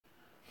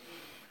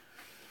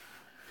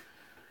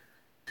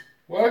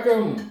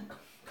Welcome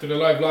to the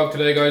live vlog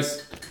today,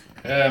 guys.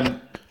 I'm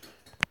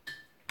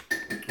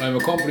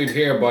accompanied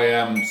here by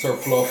Sir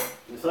Fluff.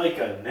 It's like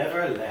I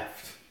never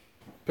left.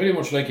 Pretty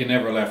much like you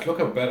never left. Look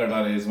how better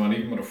that is, man,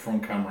 even with a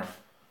front camera.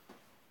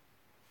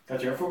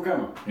 That's your front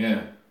camera?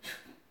 Yeah.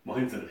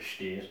 Mine's in a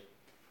state.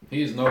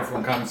 He's no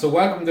front camera. So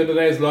welcome to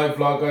today's live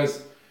vlog,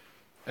 guys.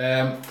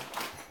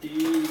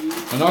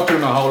 We're not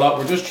doing a whole lot.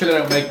 We're just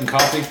chilling out making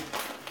coffee.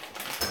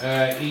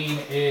 Ian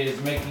is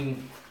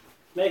making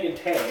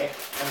tea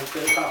and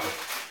still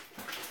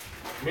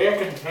coffee.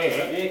 Making tea.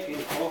 Making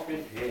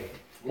fucking tea.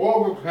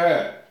 Over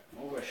care.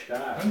 Over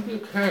star. Under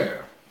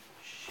care.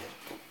 Shit.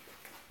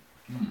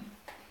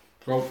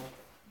 So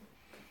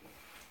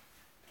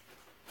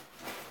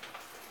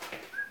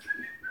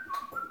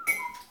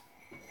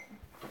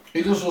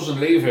he just doesn't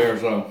leave here,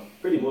 so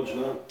Pretty much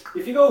now.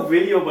 If you go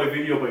video by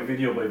video by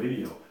video by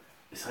video,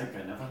 it's like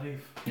I never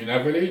leave. he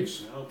never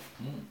leaves. No.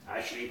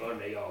 I sleep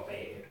under your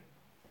bed.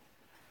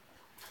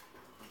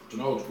 Do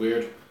you know what's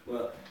weird?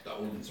 Well,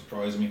 That wouldn't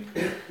surprise me.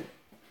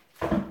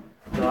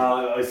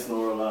 no, I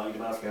snore a lot. You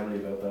can ask Emily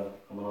about that.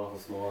 I'm an awful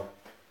snorer.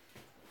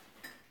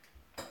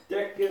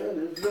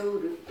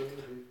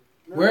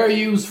 Where are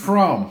you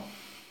from?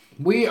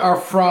 We are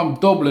from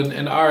Dublin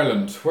in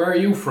Ireland. Where are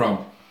you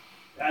from?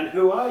 And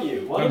who are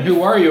you? What And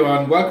who are you?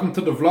 And welcome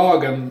to the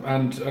vlog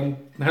and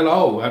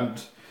hello.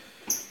 And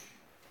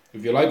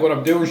if you like what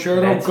I'm doing, sure,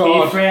 Let's oh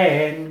God, be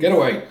friends. get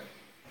away.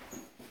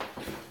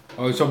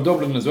 Oh, he's from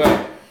Dublin as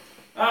well.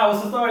 Ah,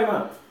 what's the story,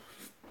 man?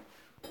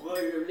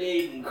 Well, you're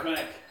bleeding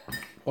crack.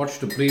 Watch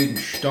the bleeding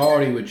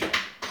story with you.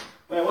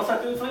 Wait, what's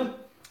that doing for him?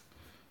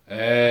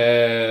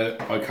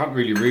 I can't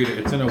really read it.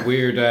 It's in a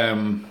weird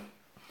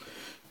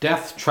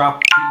Death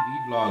Trap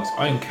TV vlogs.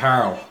 I'm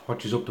Carl.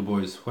 What is up to,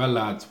 boys? Well,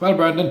 lads. Well,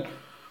 Brendan.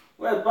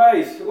 Well,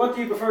 boys, what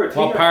do you prefer? Tea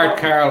What or part,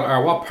 coffee? Carl?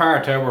 Or what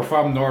part? We're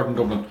from Northern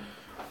Dublin.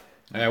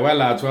 Well,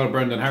 lads. Well,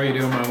 Brendan. How are you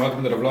doing, man?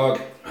 Welcome to the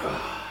vlog.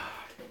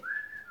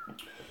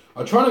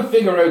 I'm trying to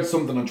figure out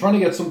something. I'm trying to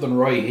get something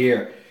right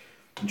here.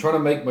 I'm trying to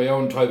make my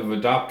own type of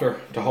adapter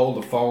to hold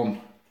the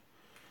phone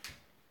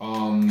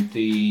on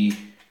the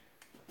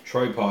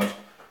tripod.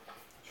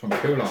 It's from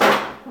Coolock.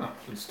 Ah,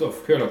 good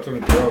stuff. Coolock, turn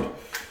it the road.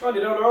 Roddy,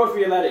 down the road for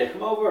you, laddie.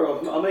 Come over,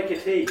 I'll make you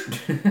tea.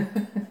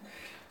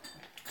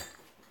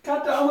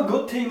 I'm a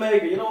good tea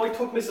maker. You know, I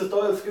took Mrs.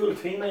 Doyle's school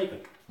of tea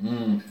making.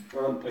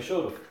 Or I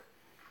should have.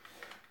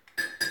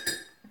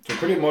 So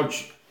pretty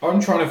much, I'm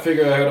trying to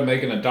figure out how to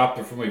make an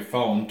adapter for my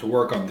phone to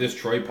work on this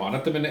tripod.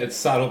 At the minute, it's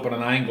sat up at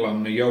an angle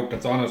on the yoke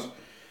that's on it.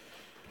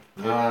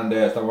 And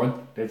is that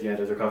one? Yeah,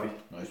 there's your coffee.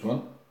 Nice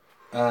one.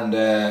 And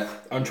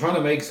I'm trying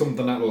to make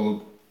something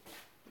that'll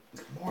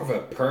more of a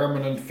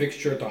permanent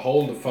fixture to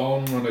hold the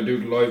phone when I do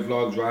the live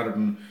vlogs rather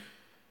than,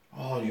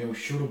 oh, you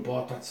should have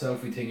bought that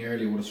selfie thing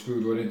earlier, would have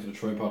screwed right into the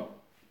tripod.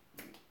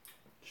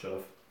 Shut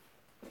up.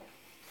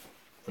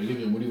 If I give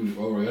you money, would you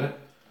go over get it?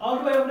 All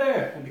the way over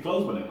there. It'd be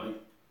closed by now, mate.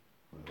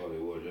 I probably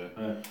would, yeah.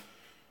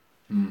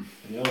 And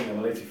you know, I'm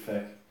a lazy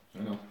feck.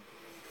 I know.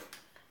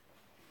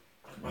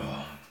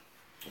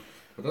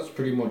 But that's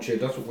pretty much it.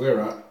 That's what we're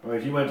at.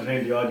 Right, you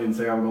entertain the audience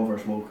there, I'm going for a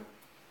smoke.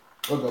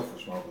 I'll go for a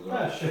smoke as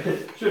well.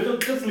 Sure,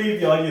 just leave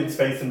the audience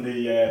facing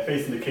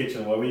the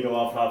kitchen while we go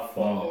off and have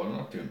fun. Oh, I'm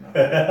not doing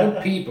that.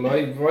 Good people,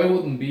 I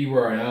wouldn't be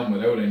where I am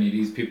without any of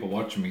these people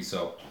watching me,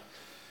 so.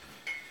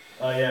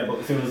 Oh yeah, but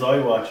as soon as I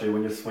watch you,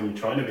 when you're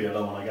trying to be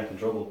alone, I get in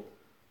trouble.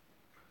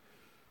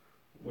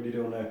 What are you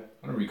doing now?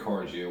 I'm gonna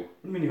record you. What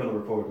do you mean you're gonna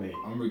record me?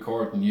 I'm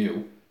recording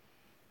you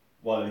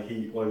While that's...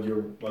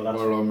 while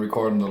I'm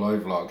recording the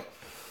live vlog.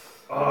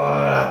 Oh,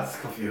 that's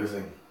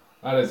confusing.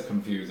 That is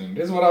confusing.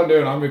 This is what I'm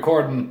doing. I'm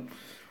recording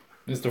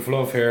Mr.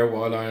 Fluff here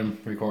while I'm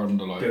recording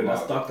the live Dude, vlog.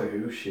 that's Doctor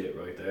Who shit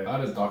right there. That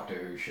is Doctor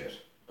Who shit.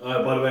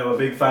 By the way, I'm a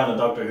big fan of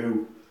Doctor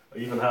Who. I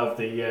even have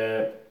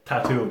the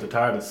tattoo of the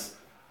TARDIS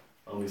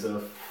on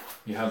myself.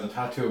 You have the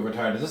tattoo of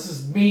retarded. This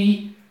is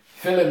me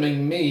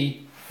filming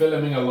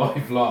a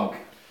live vlog.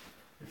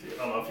 I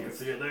don't know if you can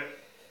see it there.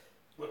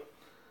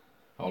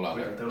 Hold on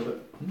Wait, there. down a bit.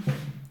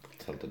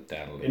 Tilt it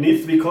down a It little.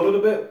 needs to be coloured a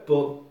bit,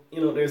 but you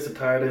know, there's the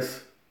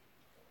TARDIS.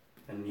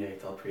 And yeah,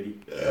 it's all pretty.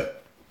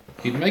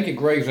 He'd make a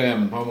great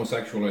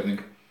homosexual, I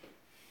think.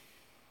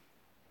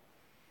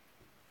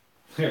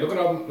 Yeah, look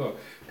at him. Look,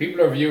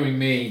 people are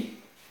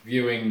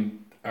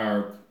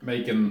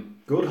making.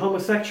 Good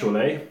homosexual,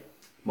 eh?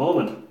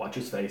 Moment, watch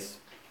his face.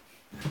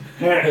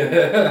 Get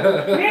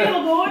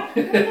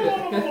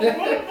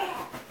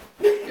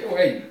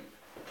away.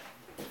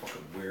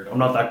 Fucking weirdo. I'm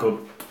not that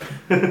good.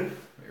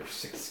 You're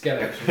six.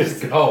 Get out.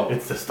 Just go.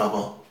 It's the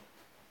stubble.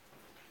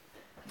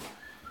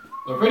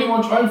 So pretty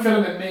much, I'm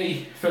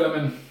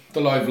filming the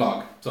live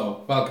vlog.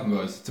 So welcome,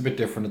 guys. It's a bit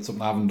different. It's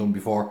something I haven't done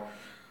before,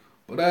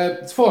 but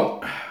it's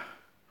fun. Now,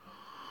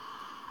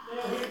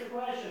 here's the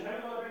question. How are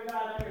you going to bring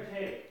that on your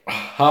tea?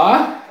 Huh?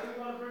 How are you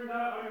going to bring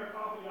that on your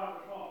coffee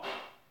after coffee?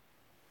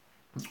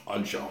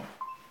 I'll show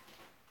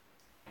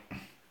 'em.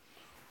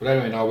 But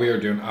anyway, no, we are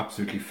doing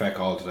absolutely feck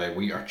all today.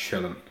 We are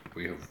chilling.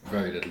 We have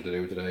very little to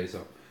do today,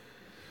 so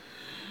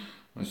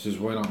I says,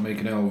 why not make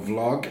an old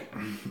vlog?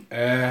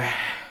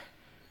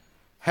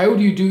 How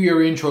do you do your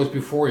intros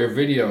before your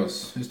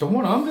videos? Is there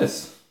one on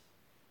this?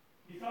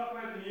 You talk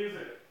about the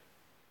music.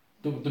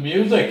 The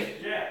music?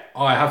 Yeah.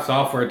 Oh, I have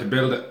software to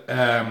build it.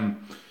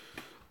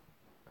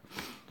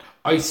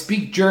 I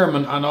speak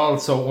German and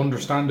also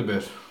understand a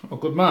bit. Oh,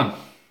 good man.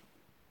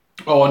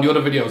 Oh, and the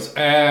other videos.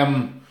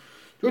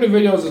 The other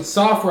videos, it's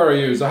software I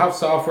use. I have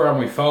software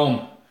on my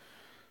phone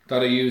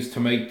that I use to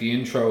make the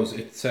intros.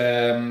 It's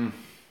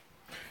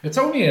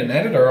only an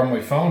editor on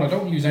my phone. I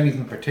don't use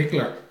anything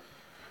particular.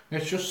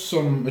 It's just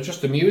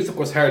the music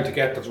was hard to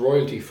get that's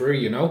royalty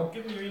free, you know?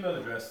 Give me your email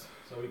address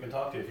so we can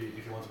talk to you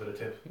if you want a bit of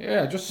tip.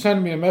 Yeah, just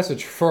send me a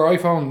message. For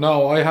iPhone,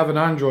 no, I have an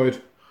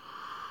Android.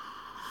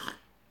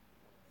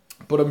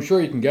 But I'm sure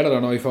you can get it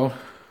on iPhone.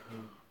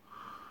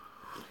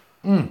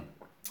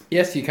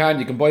 Yes, you can.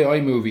 You can buy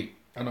iMovie.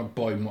 And not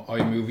buy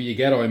iMovie, you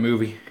get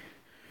iMovie.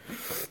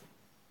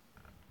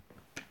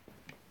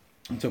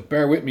 So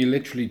bear with me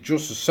literally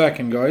just a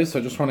second, guys. I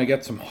just want to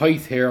get some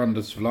height here on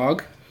this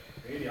vlog.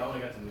 Really, I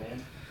want to get some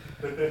land.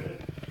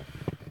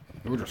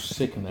 You're just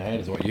sick in the head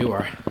is what you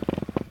are.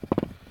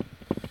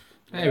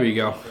 There we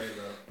go.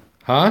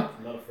 Huh?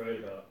 I'm not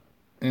afraid about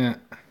it. Yeah.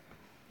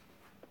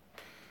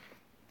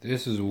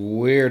 This is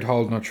weird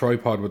holding a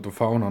tripod with the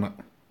phone on it.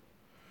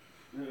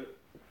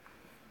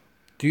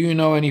 Do you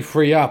know any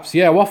free apps?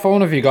 Yeah, what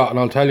phone have you got? And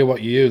I'll tell you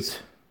what you use.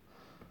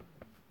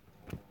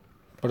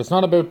 But it's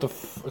not about the...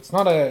 it's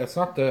not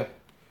the...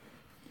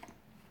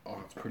 Oh,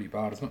 it's pretty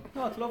bad, isn't it?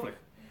 No, it's lovely.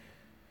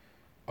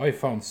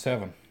 iPhone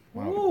 7.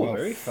 Wow, Ooh, well,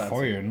 very fancy.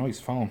 fire, nice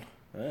phone.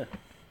 Yeah.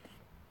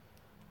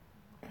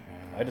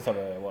 I just have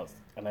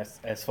an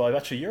S5.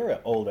 Actually, you're an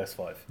old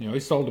S5. Yeah, I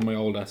sold them my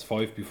old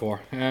S5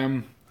 before.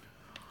 And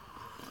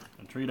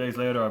 3 days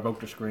later, I broke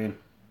the screen.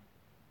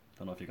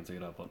 Don't know if you can see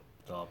that, but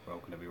it's all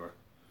broken everywhere.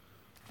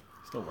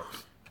 Still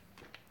works.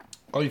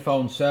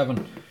 iPhone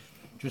 7.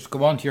 Just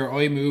go onto your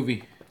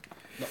iMovie.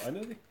 No,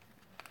 iMovie?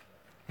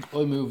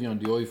 iMovie on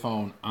the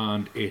iPhone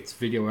and its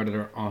video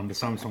editor on the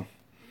Samsung.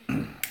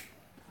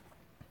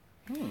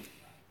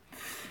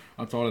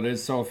 That's all it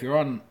is. So if you're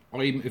on,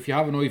 if you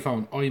have an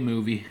iPhone,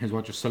 iMovie is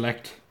what you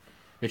select.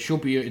 It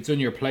should be. It's in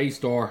your Play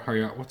Store or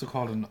your, what's it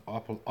called in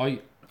Apple?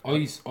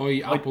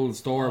 Apple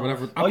Store,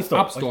 whatever.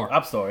 App Store.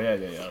 App Store.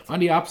 Yeah. On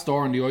the App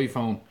Store on the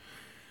iPhone,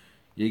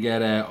 you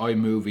get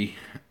iMovie,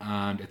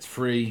 and it's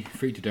free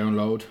to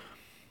download.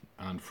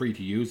 And free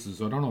to use,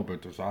 so I don't know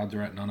about there's ads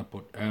or anything on it,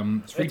 but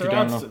it's free to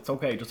download. Ads, it's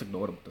okay, just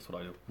ignore them. That's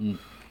what I do.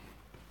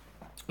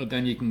 But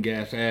then you can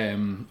get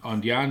on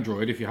the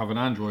Android if you have an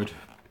Android.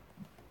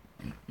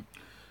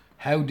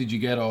 How did you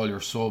get all your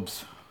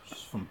subs?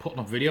 Just from putting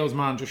up videos,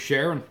 man. Just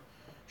sharing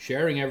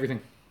everything.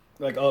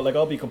 Like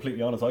I'll be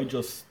completely honest. I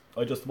just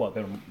what,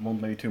 about a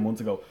month, maybe 2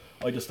 months ago,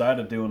 I just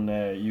started doing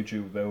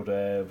YouTube about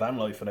van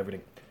life and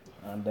everything,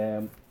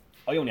 and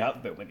I only have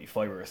about maybe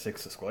 5 or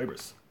 6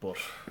 subscribers, but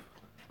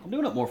I'm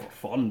doing it more for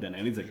fun than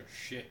anything.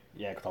 Shit.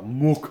 Yeah, because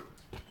I'm muck.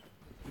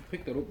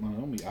 Pick that up, man. I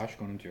don't be ash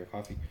going into your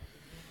coffee.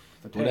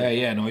 But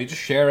yeah, no, you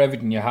just share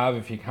everything you have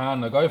if you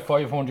can. Like I have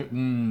 500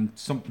 and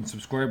something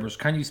subscribers.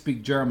 Can you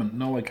speak German?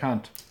 No, I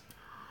can't.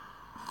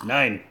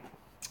 9.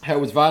 How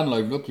was van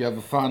life? Look, you have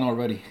a fan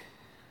already.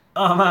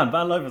 Oh man,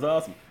 van life is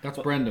awesome. That's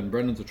Brendan.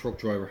 Brendan's a truck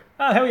driver.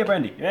 Ah, how are you,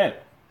 Brandy? Yeah.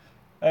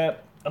 I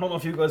don't know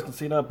if you guys can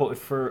see that, but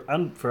for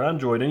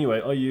Android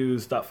anyway, I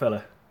use that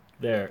fella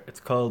there. It's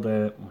called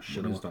oh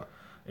shit. What is that?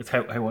 It's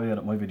how I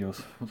edit my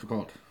videos. What's it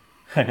called?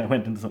 I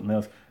went into something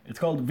else. It's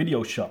called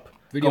Video Shop.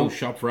 Video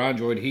Shop for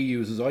Android he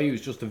uses. I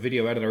use just a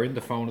video editor in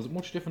the phone. Is it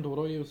much different to what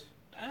I use?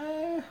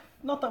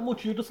 Not that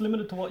much. You're just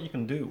limited to what you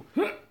can do.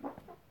 So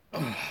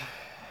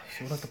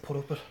we'll have to put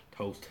up with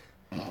toast.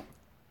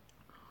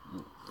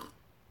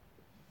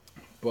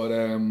 But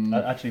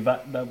actually,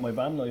 my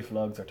van life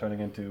vlogs are turning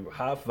into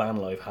half van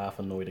life, half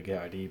annoyed at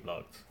GRD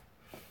vlogs.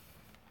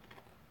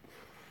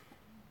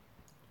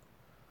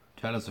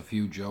 Tell us a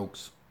few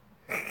jokes.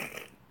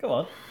 Go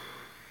on.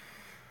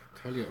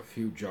 Tell you a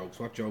few jokes.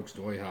 What jokes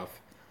do I have?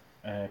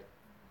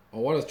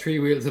 Oh, what has 3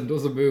 wheels and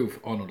doesn't move?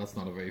 Oh no, that's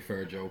not a very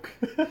fair joke.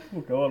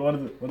 Go on. What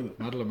is it?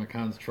 Madeleine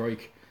McCann's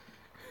trike.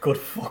 Good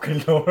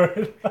fucking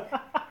lord.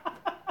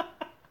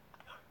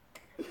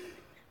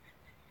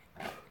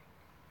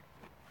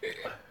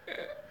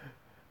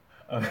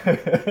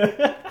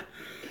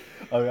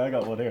 Oh, I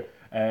got one here.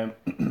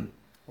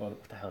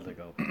 What the hell did I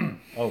go?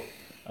 Oh,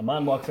 a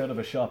man walks out of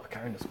a shop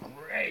carrying this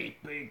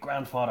great big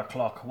grandfather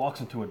clock,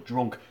 walks into a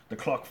drunk, the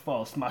clock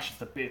falls, smashes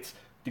to bits.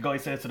 The guy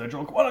says to the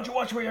drunk, "Why don't you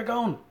watch where you're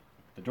going?"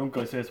 The drunk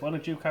guy says, "Why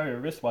don't you carry a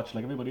wristwatch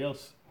like everybody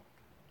else?"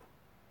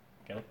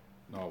 Get it?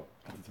 No.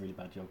 It's a really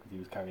bad joke because he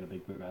was carrying a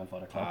big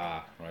grandfather clock.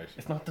 Ah, right.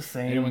 It's not the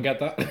same. Anyone get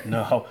that?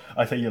 No,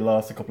 I think you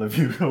lost a couple of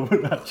views over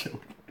that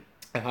joke.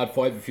 I had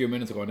 5 a few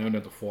minutes ago, now I'm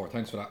down to 4.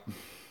 Thanks for that.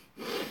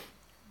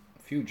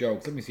 A few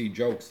jokes. Let me see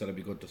jokes that'd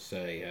be good to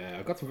say.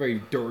 I've got some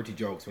very dirty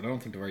jokes, but I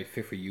don't think they're very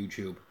fit for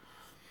YouTube.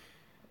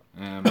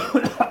 Do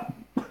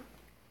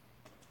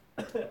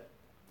you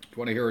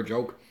want to hear a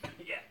joke?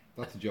 Yeah.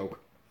 That's a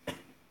joke.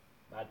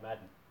 Mad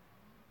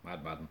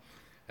Madden.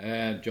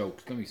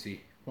 Jokes. Let me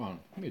see. Come on,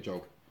 give me a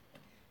joke.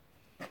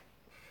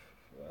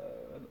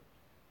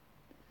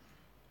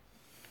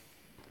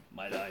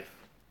 my life.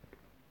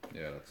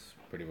 Yeah, that's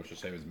pretty much the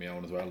same as my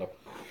own as well, though.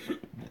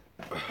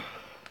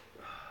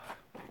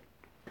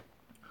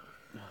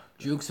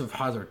 Dukes of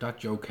Hazzard, that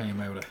joke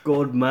came out of.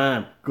 Good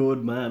man.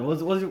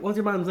 What's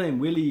your man's name?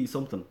 Willie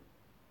something.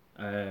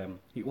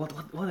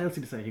 What else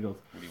did he say? He goes,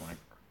 What do you want?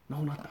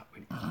 no, not that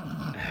Willie.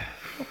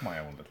 Fuck my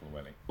own little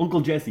Willie.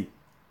 Uncle Jesse,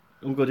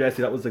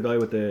 that was the guy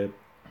with the...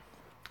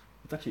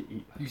 It's actually...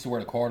 He used to wear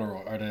the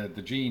corduroy, or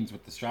the jeans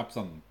with the straps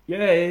on them.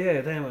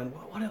 Yeah, damn man.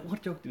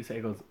 What joke did he say?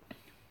 He goes,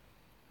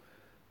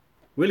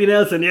 Willie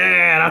Nelson,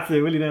 yeah, that's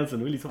it, Willie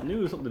Nelson. Willie something,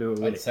 knew something to do with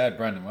Willie. Well said,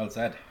 Brendan, well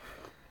said.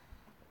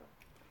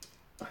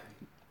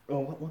 Oh,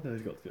 what did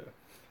he go to?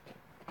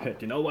 Do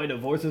you know why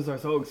divorces are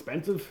so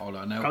expensive? Hold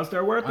on now. Because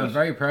they're worth I'm it.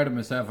 very proud of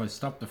myself. I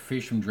stopped the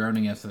fish from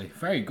drowning yesterday.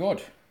 Very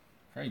good.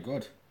 Very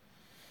good.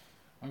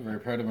 I'm very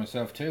proud of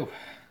myself too.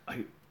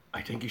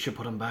 I think you should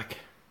put him back.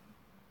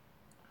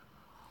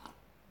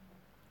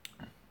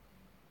 Why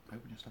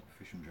would you stop a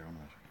fish from drowning?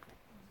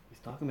 He's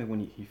talking about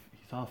when he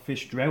saw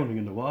fish drowning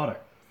in the water.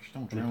 Fish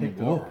don't And he drown in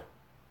picked it water. up.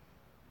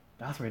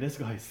 That's where this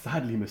guy is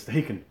sadly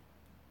mistaken.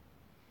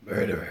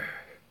 Murderer.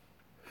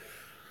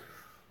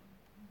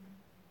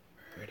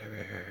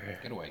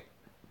 Get away.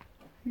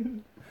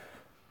 Dirty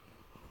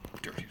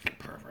little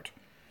pervert.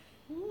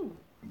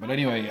 But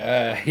anyway,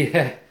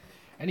 yeah.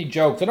 Any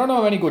jokes? I don't know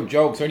of any good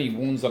jokes or any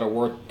ones that are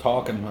worth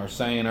talking or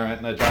saying or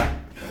anything like that.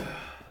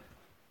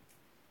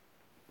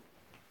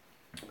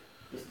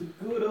 Just the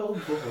good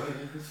old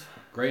boys.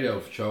 Great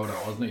old show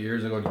that, wasn't it,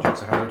 years ago, the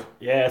Dukes of Hazzard?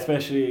 Yeah,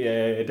 especially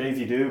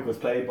Daisy Duke was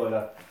played by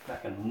that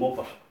fucking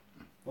muppet.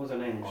 What was her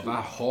name? Oh,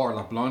 that whore,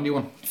 that blondie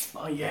one.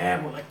 Oh yeah,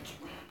 but like,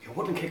 you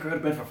wouldn't kick her out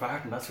of bed for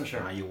farting, that's for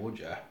sure. Ah, you would,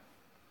 yeah.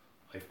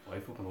 I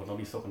fucking would not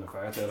be sucking the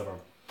farts out of her.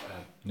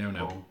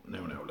 No,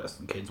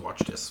 listen, kids watch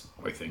this,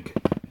 I think.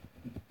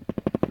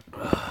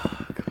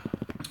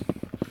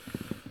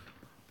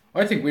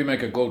 I think we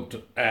make a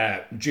good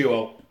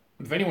duo.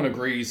 If anyone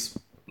agrees,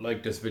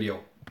 like this video,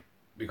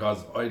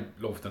 because I'd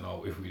love to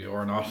know if we do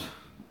or not.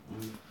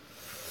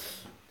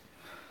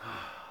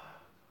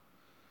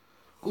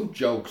 Good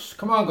jokes.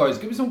 Come on, guys,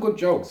 give me some good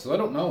jokes. I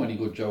don't know any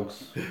good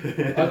jokes.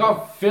 I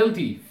got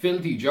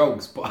filthy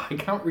jokes, but I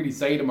can't really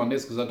say them on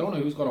this because I don't know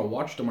who's going to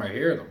watch them or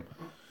hear them.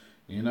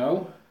 You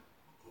know?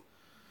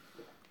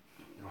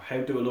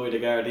 How to annoy the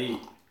Gardaí.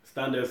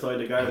 Stand outside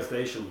the Garda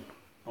station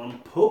on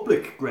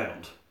public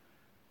ground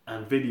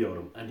and video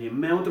them. And the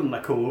amount of them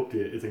that come up to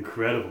you is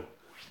incredible.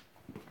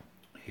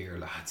 Here,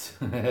 lads.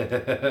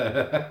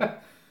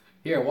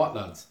 Here, what,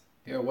 lads?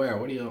 Here, where?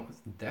 What do you know?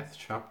 Death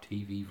Trap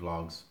TV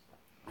vlogs.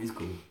 He's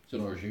cool. He's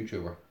an Irish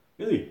YouTuber.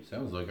 Really?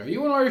 Sounds like. Are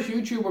you an Irish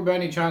YouTuber by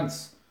any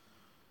chance?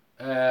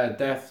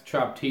 Death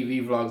Trap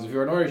TV vlogs. If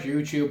you're an Irish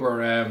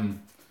YouTuber,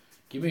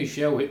 give me a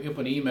shout. Hit me up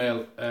an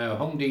email,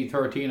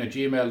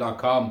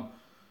 humd13@gmail.com,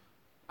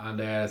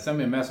 and send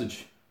me a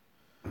message.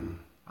 Man,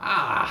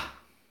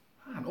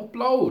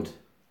 upload.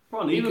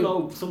 Well, even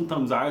though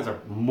sometimes ours are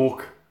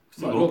muck.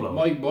 Look,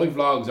 my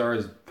vlogs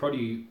are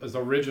probably as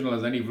original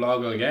as any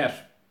vlog I'll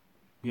get.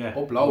 Yeah.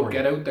 Upload, boring.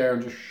 get out there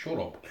and just shut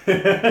up.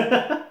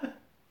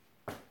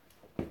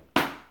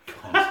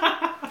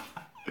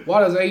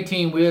 What has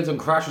 18 wheels and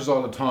crashes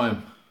all the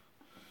time?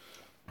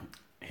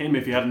 Him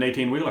if you had an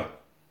 18-wheeler.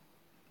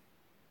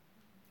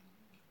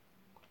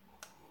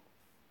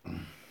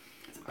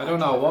 I don't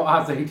know. What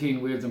has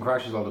 18 wheels and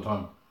crashes all the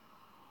time?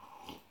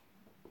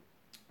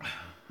 I'm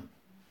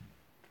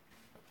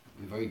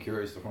very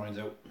curious to find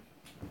out.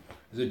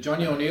 Is it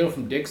Johnny O'Neill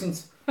from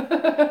Dixon's?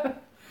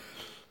 What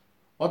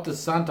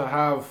does Santa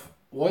have?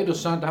 Why does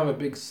Santa have a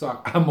big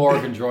sock? A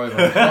Morgan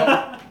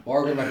driver.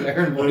 Morgan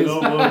McLaren. I know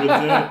Morgan's,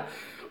 yeah.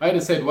 I'd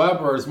have said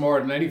Weber is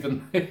more than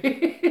anything.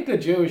 The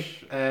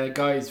Jewish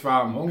guys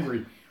from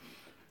Hungary.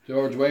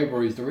 George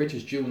Weber, he's the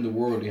richest Jew in the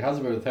world. He has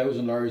about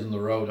 1,000 lorries on the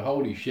road.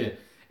 Holy shit.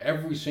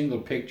 Every single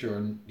picture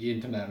on the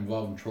internet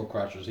involving truck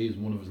crashes, he's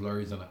one of his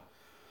lorries in it.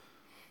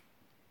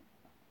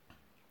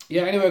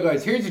 Yeah, anyway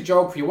guys, here's a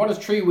joke for you. What has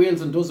 3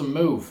 wheels and doesn't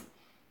move?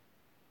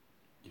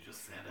 You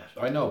just said it.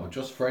 I know, but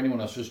just for anyone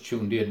that's just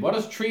tuned in. What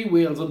has 3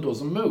 wheels and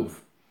doesn't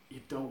move? You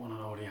don't want to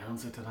know the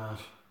answer to that.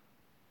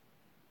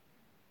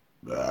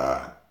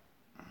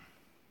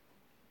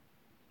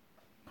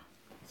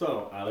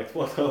 So, Alex,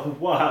 what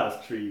has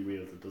 3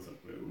 wheels that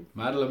doesn't move?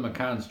 Madeleine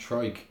McCann's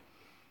trike.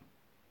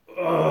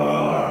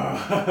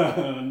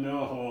 Oh,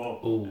 no.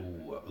 Oh,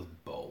 that was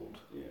bold.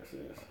 Yes.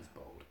 That was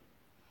bold.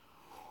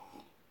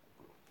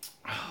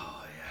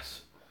 Oh,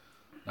 yes.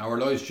 Now, our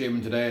live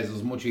streaming today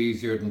is much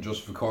easier than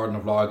just recording a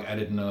vlog,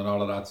 editing and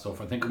all of that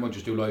stuff. I think I might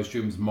just do live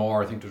streams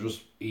more. I think they're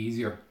just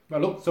easier.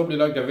 Well, look, somebody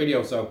liked their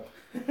video, so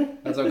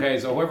that's okay.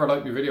 So whoever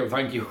liked my video,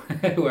 thank you.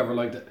 Whoever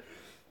liked it.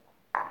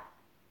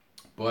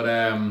 But,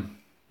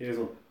 Here's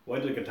one. Why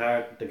did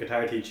the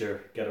guitar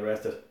teacher get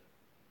arrested?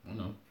 I don't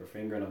know. For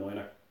fingering a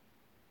minor.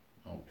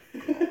 Oh.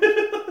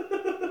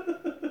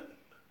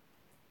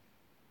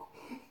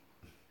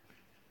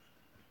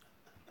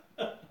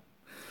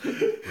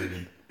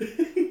 Brilliant.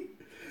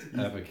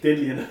 Epic.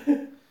 Diddling.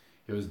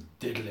 He was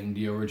diddling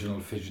the original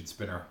fidget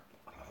spinner.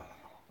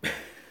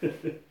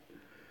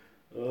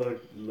 Oh,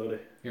 love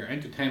it. Here,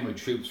 entertain my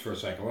troops for a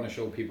sec. I want to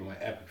show people my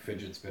epic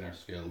fidget spinner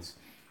skills.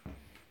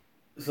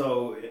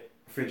 So,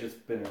 fidget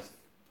spinners,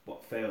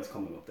 what fails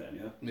coming up then,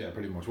 yeah? Yeah,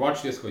 pretty much.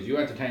 Watch this, guys. You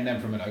entertain them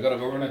for a minute. I gotta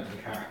go run out to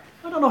the car.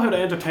 I don't know how to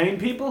entertain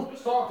people.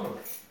 Just talk to them.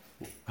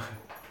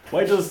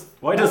 Why does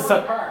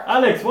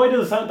Alex? Why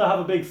does Santa have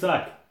a big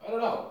sack? I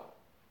don't know.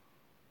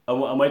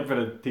 I'm waiting for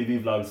the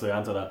TV vlogs to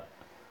answer that.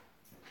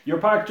 You're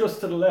parked just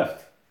to the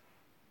left.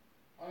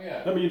 Oh yeah.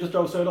 Remember, you just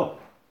drove straight up.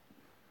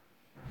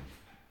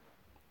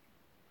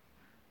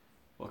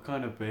 What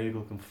kind of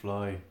bagel can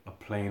fly? A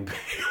plain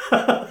bagel.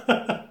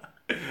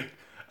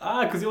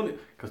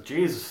 Because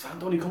Jesus,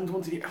 Santa only comes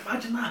once a year.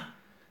 Imagine that.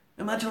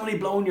 Imagine only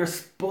blowing your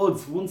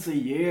spuds once a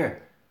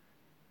year.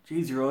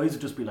 Jeez, your eyes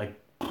would just be like.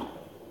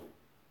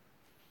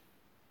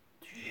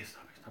 Jeez,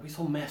 that'd be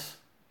some mess.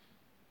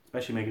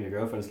 Especially making your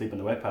girlfriend sleep in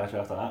the wet patch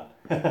after that.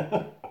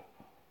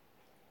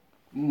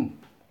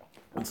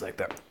 It's like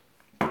that.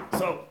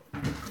 So,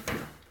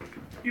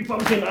 you've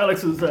probably seen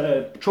Alex's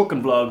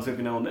trucking vlogs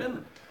every now and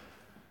then.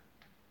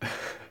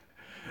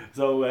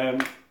 So,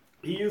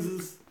 he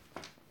used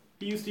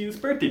to use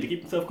Bertie to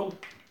keep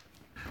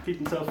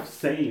himself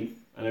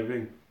sane and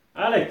everything.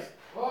 Alex!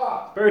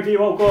 What? Bertie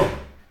woke up.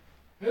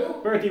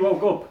 Who? Bertie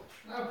woke up.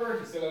 No,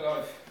 Bertie's still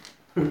alive.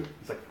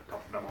 It's like,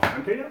 top of the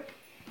morning to you.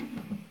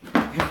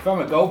 From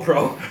a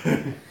GoPro.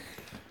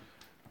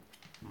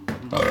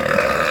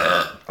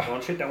 Go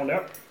on, sit down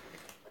there.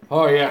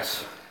 Oh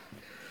yes.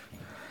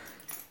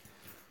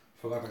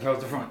 Forgot to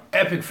close the front.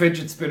 Epic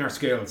fidget spinner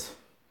skills.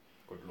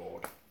 Good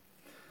lord.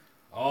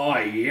 Oh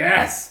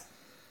yes.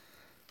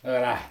 Look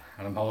at that.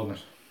 And I'm holding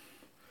it.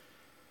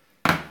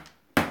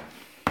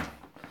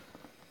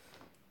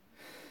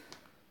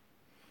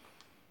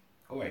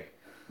 Oh wait.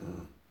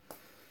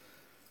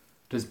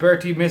 Does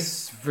Bertie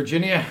miss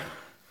Virginia?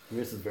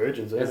 Mrs.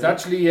 Virgins, It's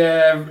actually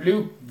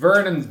Luke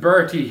Vernon's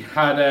Bertie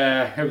had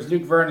it was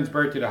Luke Vernon's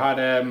Bertie that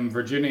had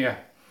Virginia.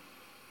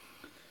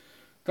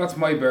 That's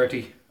my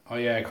Bertie. Oh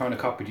yeah, I kind of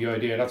copied the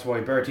idea. That's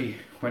why Bertie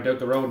went out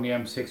the road in the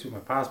M6 with my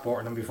passport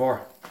and them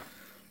before.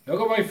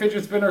 Look at my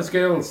fidget spinner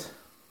skills.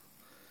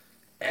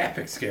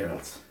 Epic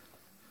skills.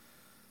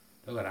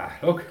 Look at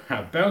that. Look,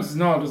 it bounces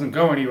and all, it doesn't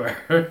go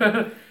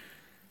anywhere.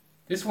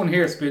 This one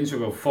here spins for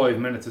about 5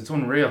 minutes. It's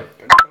unreal.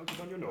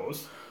 Bounces on your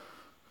nose.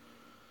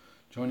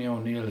 Johnny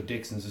O'Neill of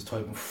Dixon's is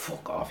typing,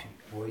 fuck off, you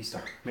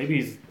waster. Maybe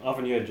he's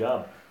offering you a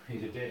job.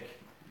 He's a dick.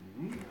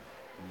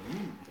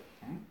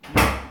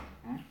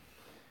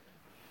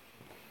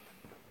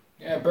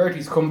 Yeah,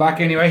 Bertie's come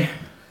back anyway.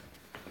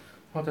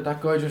 What did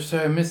that guy just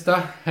say? Miss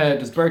that?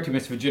 Does Bertie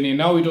miss Virginia?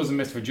 No, he doesn't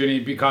miss Virginia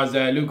because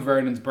Luke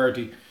Vernon's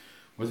Bertie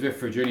was with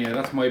Virginia.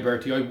 That's my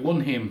Bertie. I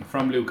won him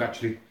from Luke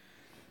actually.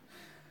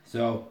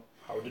 So.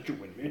 How did you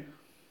win me?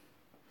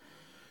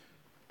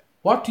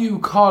 What do you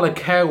call a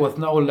cow with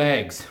no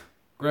legs?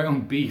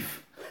 Ground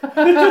beef. That's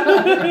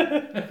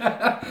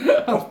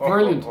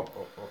brilliant.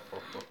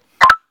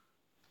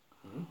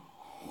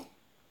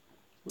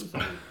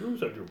 Who's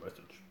that your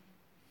message?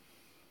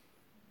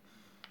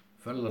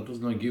 Fella that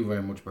doesn't like you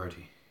very much,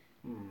 Bertie.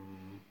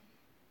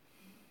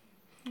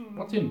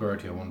 What's in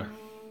Bertie, I wonder?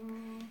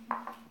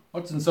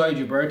 What's inside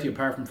you, Bertie,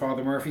 apart from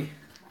Father Murphy?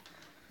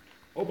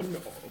 Open it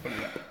up.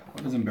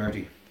 What is in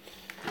Bertie?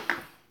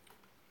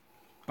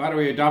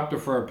 Battery adapter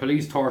for a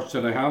police torch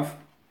that I have.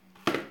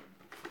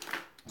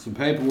 Some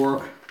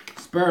paperwork.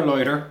 Spare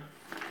lighter.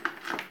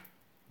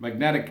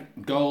 Magnetic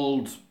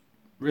gold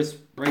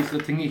wrist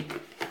bracelet thingy.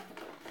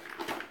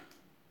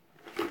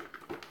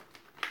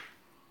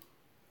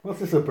 What's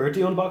this, a Bertie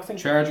unboxing?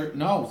 Charger.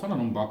 No, it's not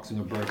an unboxing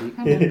of Bertie. You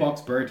can't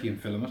unbox Bertie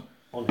and film it.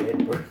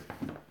 Unhead Bertie.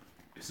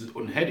 This is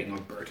unheading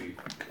of Bertie.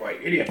 Why,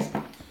 idiots.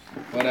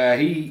 But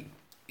he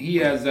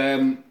has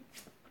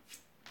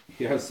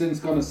since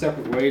gone in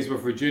separate ways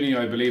with Virginia,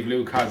 I believe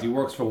Luke has. He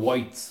works for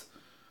White's.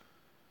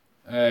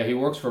 He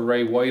works for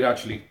Ray White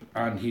actually,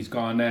 and he's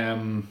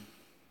gone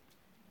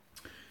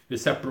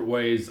his separate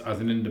ways as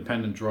an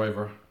independent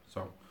driver.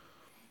 So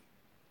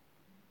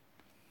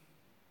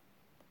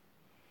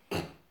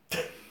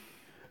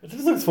it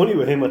just looks funny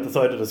with him at the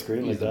side of the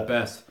screen he's like the that.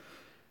 best.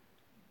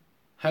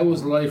 How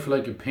is life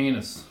like a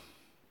penis?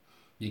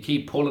 You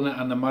keep pulling it,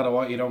 and no matter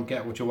what, you don't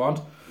get what you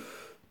want.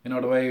 You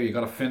know the way you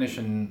got to finish,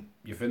 and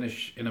you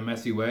finish in a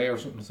messy way or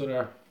something. So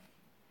there.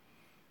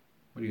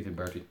 What do you think,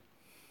 Bertie?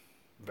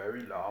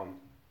 Very long.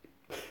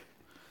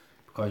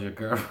 Because your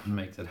girlfriend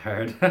makes it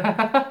hard.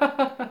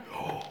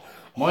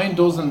 Mine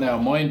doesn't now.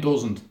 Mine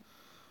doesn't.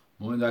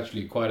 Mine's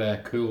actually quite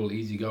a cool,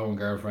 easygoing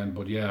girlfriend.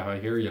 But yeah, I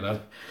hear you,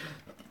 lad.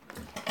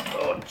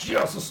 Oh,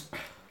 Jesus.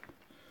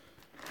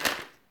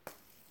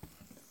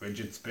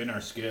 Fidget spinner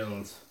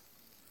skills.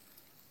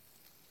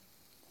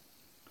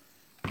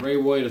 Ray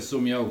White has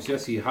some yokes.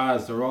 Yes, he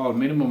has. They're all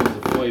minimum is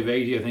a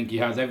 580. I think he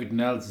has. Everything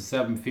else is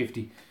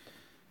 750.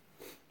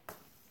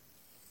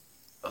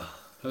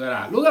 Look at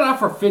that. Look at that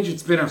for fidget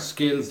spinner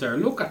skills there.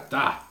 Look at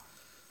that.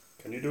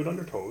 Can you do it on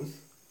your toes?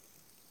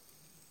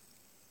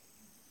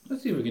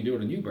 Let's see if we can do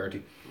it on you,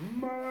 Bertie.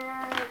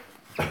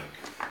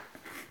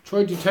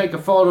 Tried to take a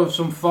photo of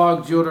some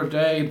fog the other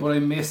day, but I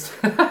missed.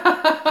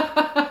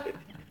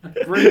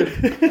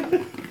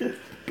 brilliant.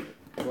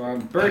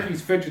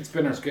 Bertie's fidget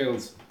spinner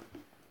skills.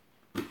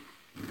 Oh,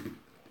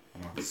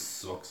 it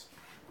sucks.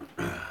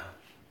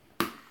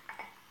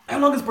 How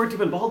long has Bertie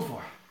been bald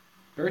for?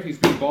 Bertie's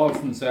been bald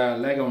since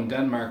Lego in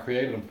Denmark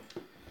created him.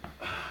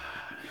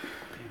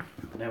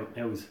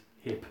 Now he's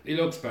hip. He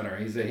looks better.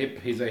 He's a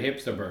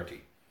hipster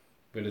Bertie.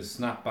 With his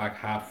snapback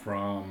hat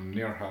from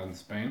Nierja in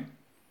Spain.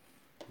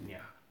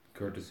 Yeah.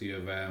 Courtesy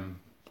of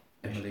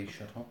Emily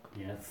Chateau.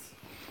 Yes.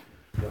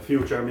 The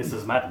future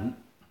Mrs. Madden.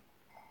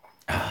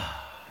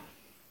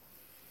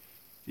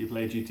 You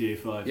play GTA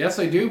 5? Yes,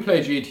 I do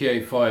play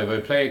GTA 5. I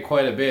play it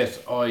quite a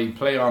bit. I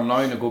play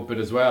online a good bit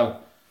as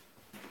well.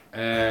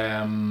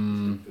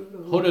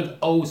 Hooded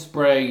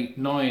Osprey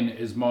 9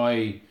 is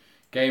my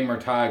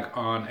gamer tag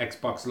on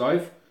Xbox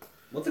Live.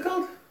 What's it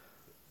called?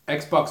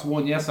 Xbox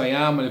One, yes I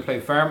am. I play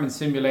Farming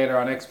Simulator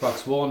on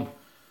Xbox One.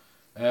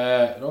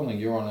 I don't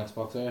think you're on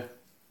Xbox, are you?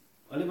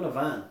 I live in a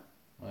van.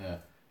 Oh yeah.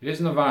 It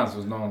is in advance,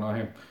 no, not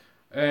him.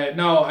 I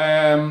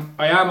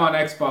am on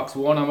Xbox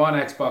One, I'm on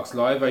Xbox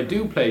Live. I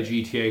do play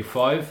GTA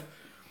 5.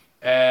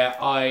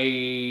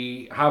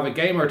 I have a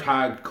gamer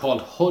tag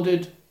called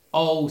Hooded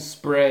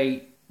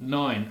Osprey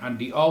 9, and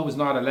the O is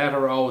not a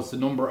letter O, it's the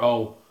number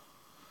O.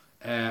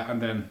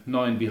 And then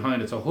 9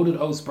 behind it. So Hooded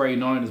Osprey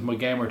 9 is my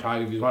gamer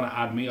tag if you want to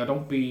add me. I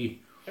don't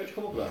be... How'd you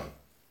come up with that?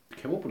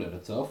 Came up with it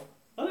itself.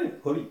 I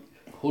think Hoodie.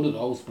 Hooded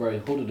Osprey.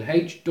 Hooded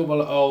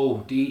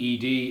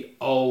HOODED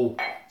O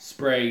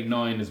Spray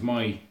 9 is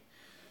my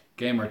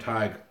gamer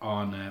tag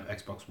on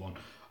Xbox One.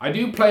 I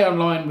do play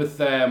online with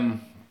the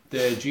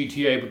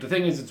GTA, but the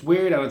thing is it's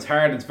weird and it's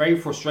hard and it's very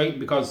frustrating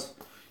because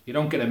you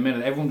don't get a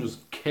minute. Everyone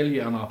just kill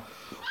you and all.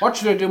 What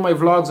should I do my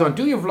vlogs on?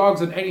 Do your vlogs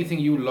on anything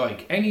you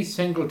like. Any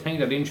single thing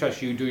that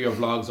interests you, do your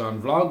vlogs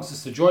on. Vlogs,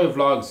 it's the joy of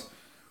vlogs.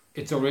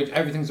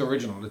 Everything's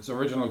original. It's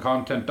original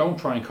content. Don't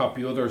try and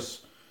copy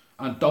others.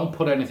 And don't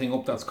put anything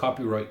up that's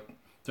copyright.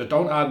 So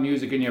don't add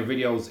music in your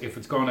videos if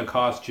it's going to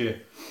cost you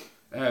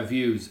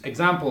views.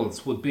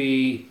 Examples would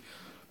be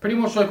pretty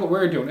much like what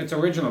we're doing. It's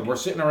original. We're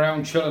sitting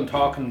around chilling,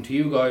 talking to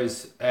you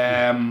guys.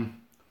 And,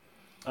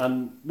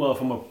 well,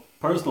 from a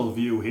personal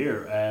view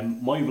here,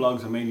 my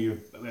vlogs are mainly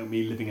about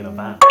me living in a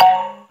van.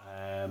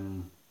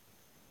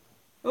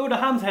 Oh, the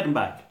Ham's heading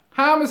back.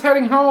 Ham is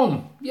heading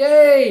home.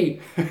 Yay!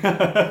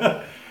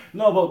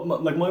 No,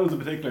 but like mine was in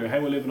particular, how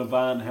I live in a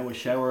van, how I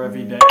shower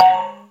every day.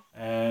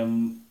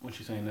 What's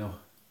she saying now?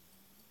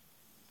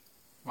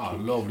 Oh,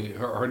 lovely.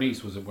 Her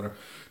niece was it with her.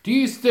 Do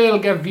you still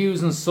get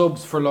views and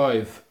subs for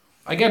live?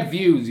 I get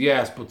views,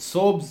 yes, but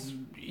subs,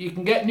 you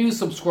can get new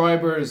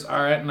subscribers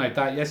or anything like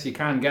that. Yes, you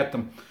can get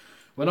them.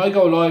 When I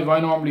go live, I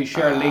normally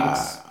share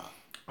links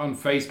on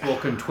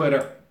Facebook and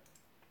Twitter,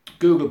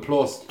 Google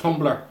Plus,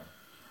 Tumblr,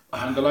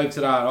 and the likes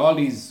of that. All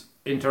these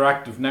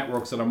interactive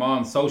networks that I'm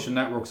on, social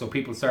networks, so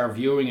people start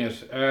viewing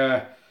it.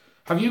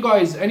 Have you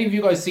guys, any of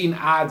you guys seen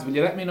ads? Will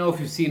you let me know if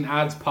you've seen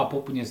ads pop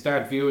up when you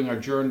start viewing or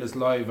during this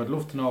live? I'd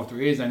love to know if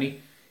there is any.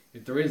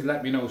 If there is,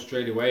 let me know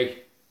straight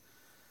away.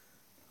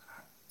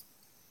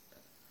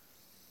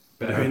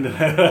 Better in the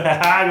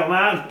hang on,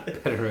 man.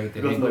 Better out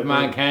the good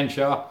man can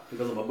shot.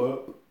 Because of a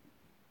boat.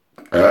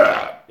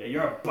 Yeah,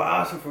 you're a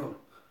bastard for them.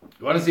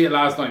 You want to see it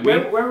last night?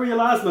 Where were you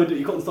last night that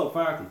you couldn't stop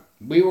farting?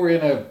 We were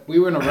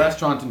in a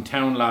restaurant in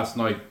town last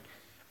night,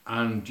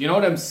 and you know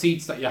them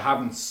seats that you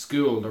have in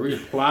school, the real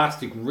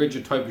plastic,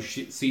 rigid type of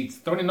seats.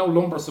 Don't need no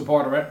lumbar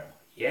support or it.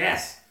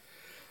 Yes.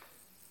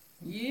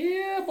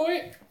 Yeah,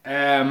 boy.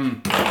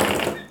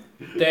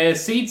 The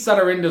seats that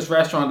are in this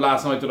restaurant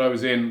last night that I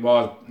was in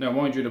was, now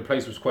mind you, the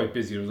place was quite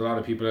busy. There was a lot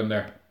of people in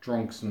there,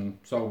 drunks and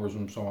sobers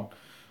and so on.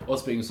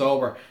 Us being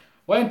sober.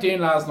 Went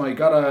in last night,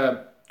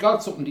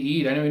 got something to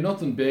eat anyway,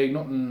 nothing big,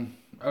 nothing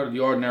out of the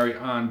ordinary,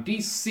 and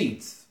these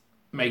seats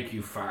make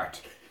you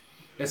fart.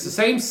 It's the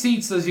same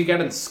seats as you get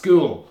in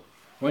school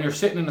when you're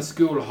sitting in a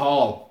school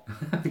hall.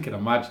 I can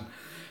imagine.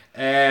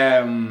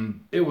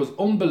 It was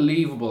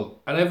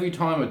unbelievable, and every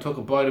time I took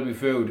a bite of my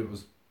food, it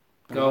was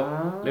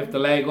lift the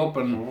leg up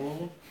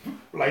and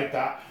like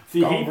that.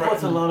 See, he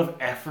puts a lot of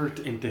effort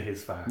into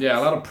his fart. Yeah,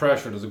 a lot of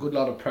pressure. There's a good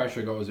lot of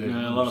pressure goes in.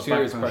 Yeah, a lot of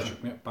serious back pressure.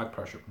 Yeah, back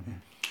pressure.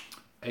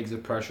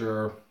 Exit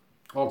pressure,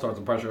 all sorts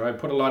of pressure. I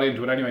put a lot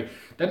into it anyway.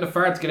 Then the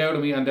farts get out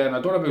of me, and then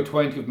I've done about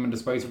 20 of them in the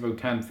space of about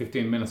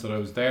 10-15 minutes that I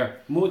was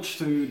there. Much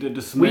to the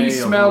dismay We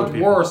smelled of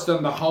worse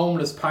than the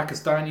homeless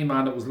Pakistani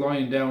man that was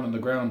lying down on the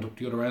ground up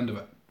the other end of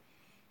it.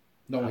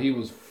 No, he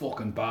was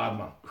fucking bad,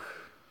 man.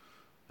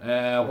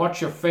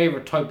 What's your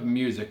favourite type of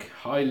music?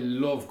 I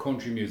love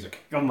country music.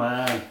 Come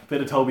on,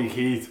 bit of Toby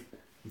Keith.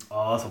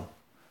 Awesome.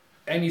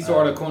 Any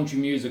sort of country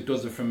music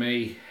does it for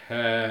me.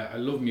 I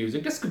love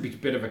music. This could be a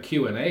bit of a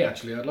Q&A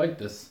actually. I'd like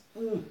this.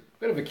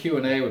 Bit of a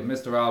Q&A with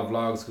Mr. Al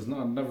Vlogs, because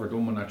I've never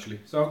done one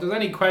actually. So if there's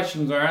any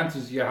questions or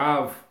answers you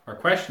have, or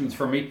questions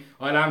for me,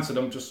 I'll answer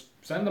them. Just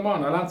send them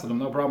on, I'll answer them,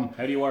 no problem.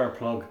 How do you wire a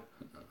plug?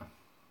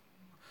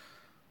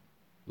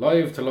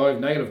 Live to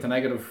live, negative to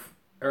negative,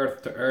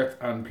 earth to earth,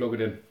 and plug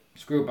it in.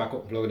 Screw it back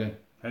up and plug it in.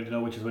 How do you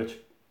know which is which?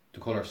 The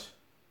colours.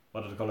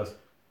 What are the colours?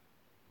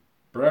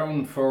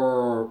 Brown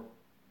for...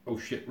 oh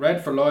shit.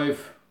 Red for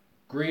live,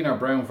 green or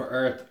brown for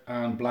earth,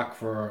 and black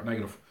for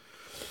negative.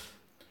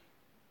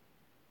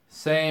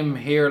 Same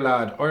here,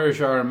 lad.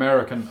 Irish or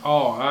American?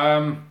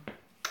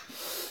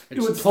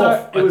 It's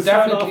tough. It was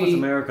definitely as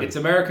American. It's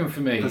American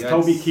for me. Because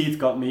Toby Keith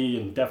got me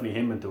and definitely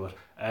him into it.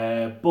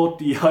 But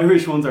the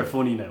Irish ones are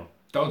funny now.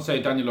 Don't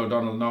say Daniel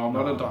O'Donnell. No, I'm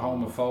not into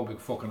homophobic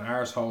fucking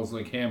arseholes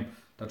like him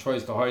that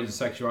tries to hide his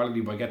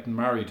sexuality by getting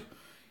married.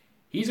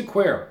 He's a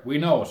queer. We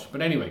know it.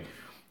 But anyway,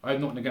 I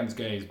have nothing against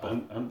gays. But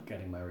I'm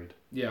getting married.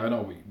 Yeah, I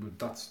know.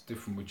 That's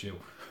different with you.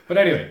 But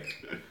anyway,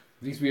 at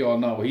least we all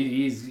know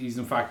he's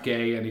in fact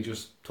gay and he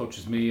just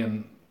touches me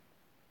and.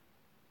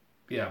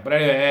 Yeah, but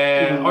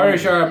anyway,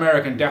 Irish or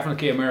American,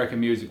 definitely American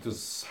music.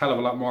 There's a hell of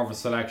a lot more of a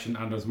selection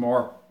and there's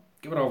more.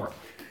 Give it over.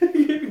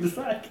 You gave me the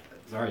sack.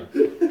 Sorry.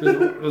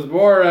 There's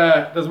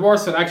more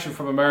selection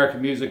from American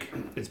music.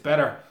 It's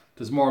better.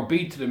 There's more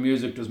beat to the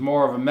music. There's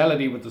more of a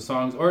melody with the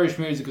songs. Irish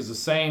music is the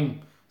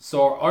same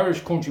sort.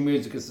 Irish country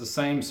music is the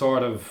same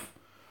sort of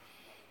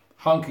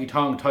honky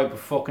tonk type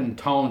of fucking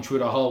tone through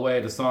the whole way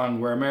of the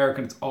song. Where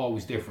American, it's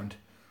always different.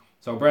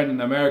 So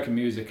Brendan, American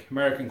music,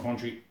 American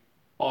country,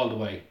 all the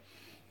way.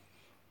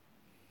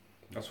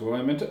 That's what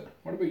I'm into.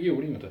 What about you?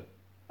 What are you into?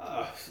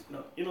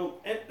 No, you know,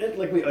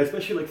 like me, I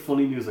especially like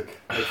funny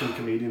music, like from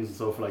comedians and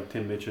stuff, like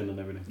Tim Minchin and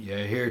everything.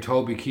 Yeah, hear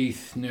Toby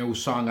Keith's new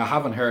song. I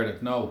haven't heard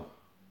it. No.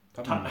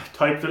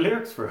 Type the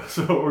lyrics for us,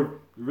 or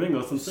ring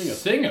us and sing it.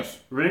 Sing it.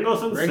 Ring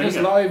us and sing it. Ring us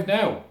live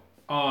now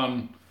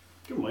on.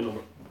 Give me my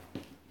number. I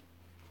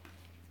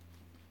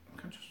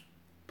can't just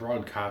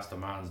broadcast a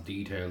man's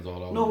details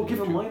all over. No, give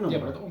him my number. Yeah,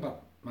 but I don't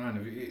that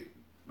man.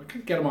 I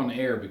can't get him on the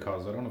air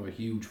because I don't have a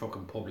huge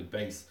fucking public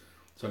base,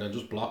 so they'll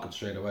just block it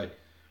straight away.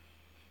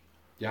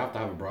 You have to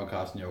have a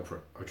broadcasting outfit.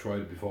 I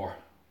tried it before.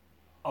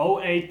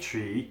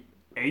 083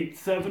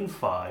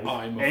 875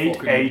 I'm a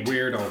fucking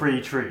weirdo.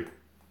 8833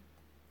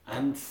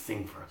 and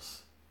sing for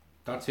us.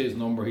 That's his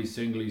number. He's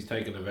single. He's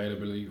taking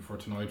availability for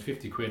tonight.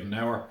 50 quid an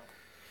hour.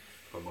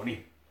 For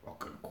money.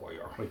 Fucking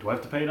choir. Wait, do I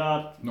have to pay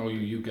that? No,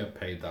 you get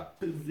paid that.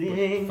 Zing.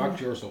 In fact,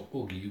 you're so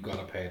ugly, you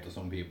gotta pay it to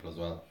some people as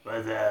well.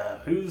 But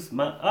who's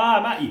Matt?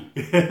 Matty.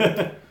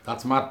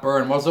 That's Matt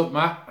Byrne. What's up,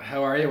 Matt?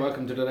 How are you?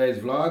 Welcome to today's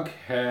vlog.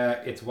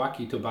 It's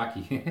Wacky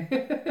Tobacco.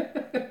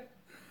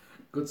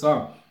 Good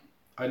song.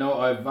 I know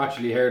I've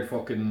actually heard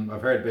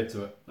I've heard bits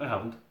of it. I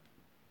haven't.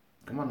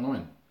 Come on,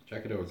 Noin.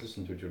 Check it out.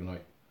 Listen to it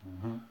tonight.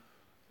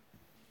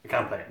 We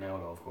can't play it now,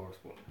 though, of course.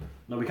 But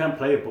no, we can't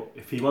play it. But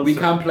if he wants, we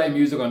can't play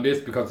music on this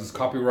because it's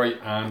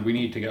copyright, and we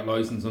need to get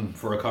licensing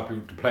for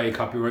to play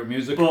copyright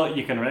music. But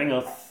you can ring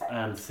us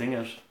and sing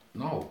it.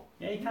 No.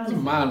 Yeah, you can. It's a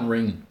man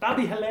ring. That'd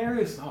be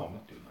hilarious. No, I'm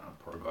not doing that.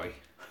 Poor guy.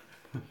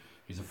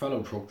 He's a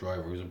fellow truck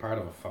driver. He's a part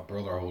of a fat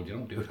brotherhood. You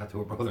don't do that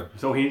to a brother.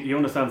 So he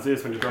understands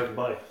this when you're driving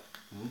by.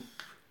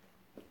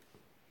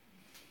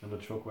 And the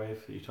truck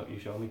wave you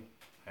show me.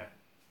 Yeah.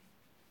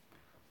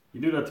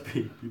 You do that to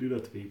people. You do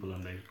that to people,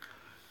 and they.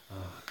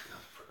 Oh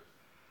God.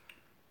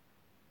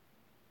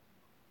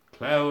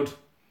 Cloud.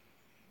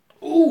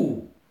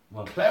 Ooh.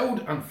 Well,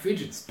 cloud and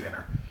fidget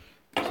spinner.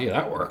 See how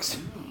that works.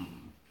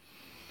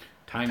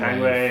 Tang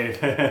wave.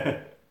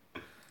 That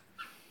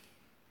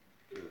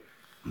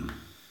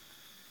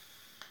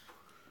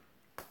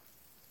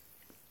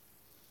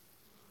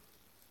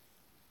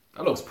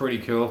looks pretty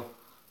cool.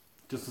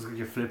 Just as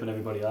you're flipping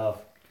everybody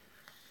off.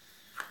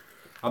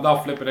 I'm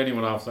not flipping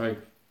anyone off, sorry.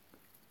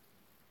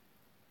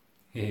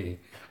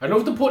 I'd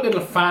love to put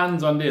little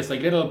fans on this,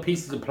 like little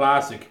pieces of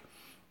plastic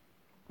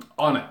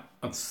on it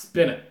and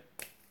spin it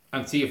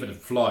and see if it'd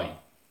fly.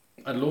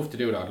 I'd love to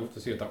do that. I'd love to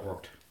see if that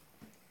worked.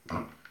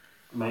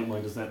 Mate,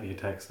 mine just sent me a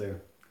text there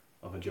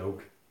of a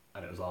joke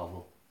and it was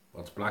awful.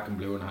 What's black and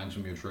blue and hangs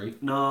from your tree?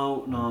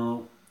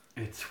 No.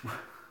 It's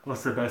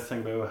what's the best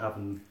thing about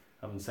having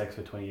sex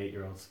with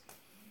 28-year-olds?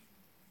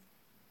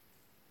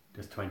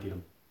 There's 20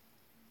 of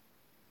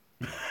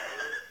them.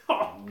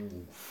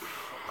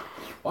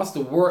 What's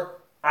the word?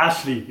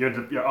 Ashley,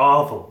 you're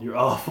awful. You're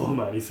awful,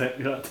 man. He sent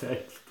me that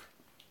text.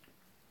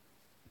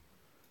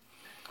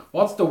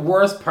 What's the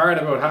worst part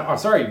about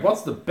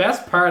what's the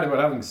best part about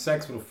having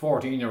sex with a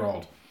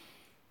 14-year-old?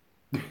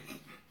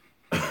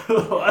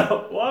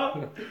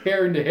 What?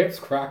 Hearing the hips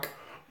crack.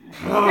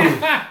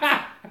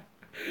 I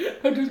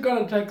just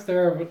got a text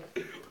there, but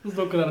I was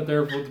looking at it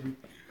there in front of me.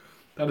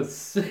 That is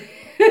sick.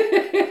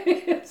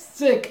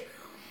 Sick.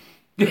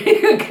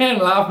 Again,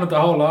 laughing at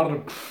the whole lot of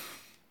them.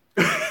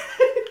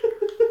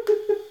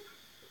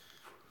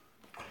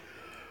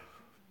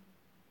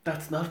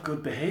 That's not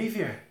good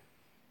behaviour.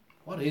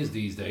 What is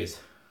these days?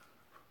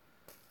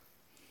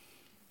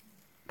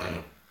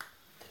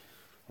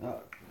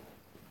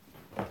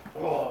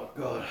 Oh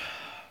God!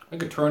 I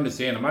could turn this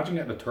in. Imagine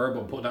getting a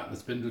turbo, put that in the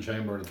spindle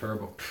chamber of the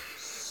turbo.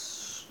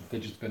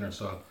 Fidget spinner,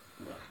 so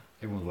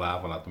everyone's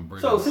laughing at them.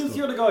 So, since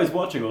you're the guys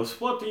watching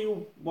us, what do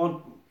you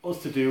want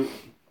us to do?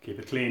 Keep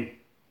it clean,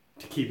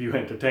 to keep you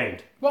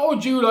entertained. What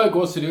would you like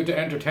us to do to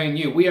entertain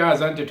you? We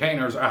as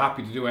entertainers are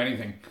happy to do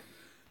anything.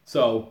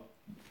 So,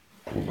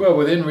 well,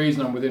 within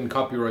reason and within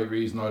copyright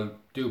reason, I'll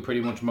do pretty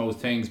much most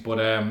things. But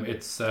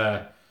it's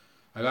I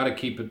gotta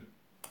keep it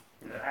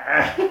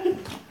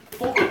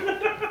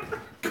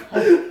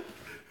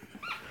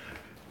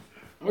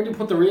Why'd you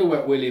put the real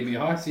wet willy in me,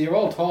 huh? See, you're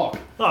all talk.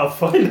 Oh,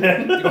 fine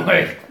then.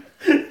 Right.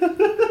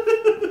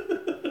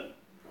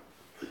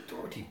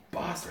 Dirty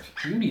bastard.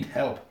 You need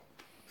help.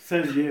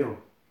 Says you.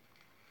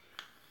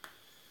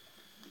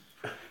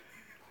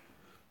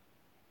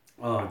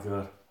 Oh,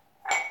 God.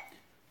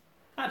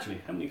 Actually,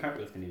 how many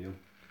cartwheels can you do?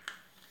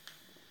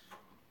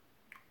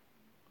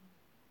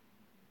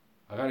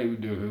 I can't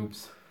even do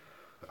hoops.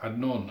 I had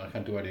none. I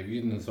can't do any.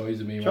 Even the size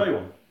of me. Try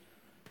one.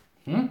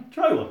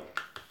 Try one.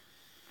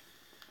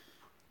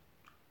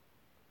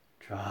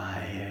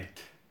 Try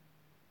it.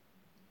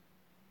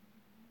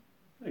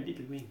 Oh,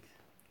 little wings.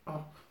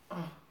 Oh.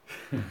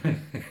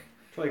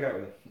 Try a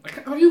cartwheel.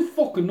 Are you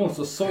fucking nuts?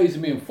 The size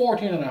of me. I'm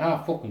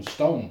 14.5 fucking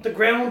stone. The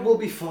ground will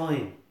be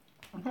fine.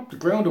 I'm not the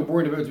ground I'm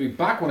worried about to be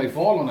back when I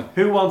fall on it.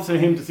 Who wants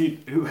him to see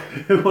him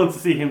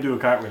do a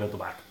cartwheel at the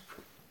back?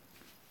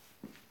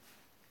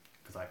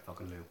 Because I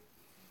fucking do.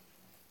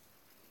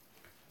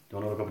 Do you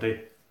want another cup of tea?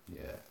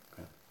 Yeah.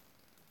 Okay.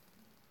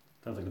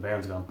 Sounds like the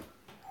bairn's gone.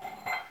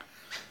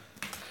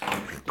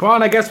 Come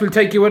on, I guess we'll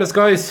take you with us,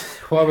 guys,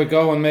 while we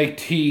go and make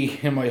tea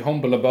in my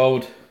humble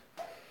abode.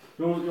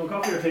 You want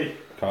coffee or tea?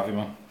 Coffee,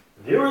 man.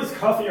 Viewers,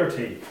 coffee or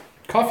tea?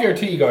 Coffee or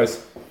tea,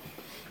 guys?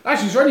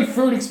 Actually, is there any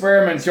food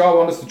experiments y'all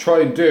want us to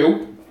try and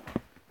do?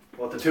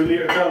 What, the 2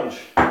 litre challenge?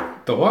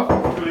 The what? 2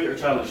 litre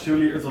challenge. 2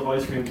 litres of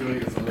ice cream, 2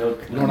 litres of milk.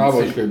 You don't have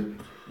ice cream.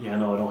 Yeah,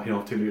 no, I don't. You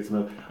don't have 2 litres of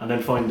milk. And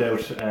then find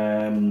out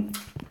how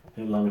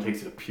long it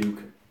takes you to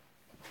puke.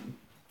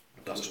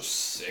 That's just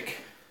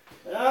sick.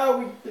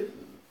 Ah,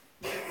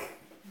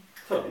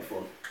 that'll be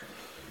fun.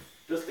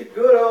 Just a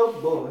good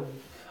old boy.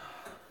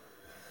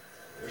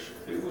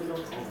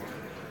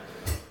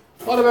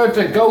 What about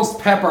the ghost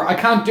pepper? I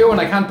can't do it.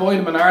 I can't buy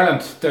them in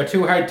Ireland. They're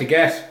too hard to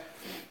get.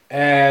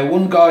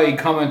 One guy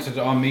commented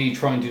on me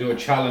trying to do a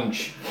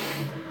challenge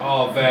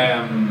of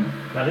that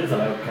is a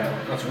loud cow.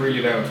 that's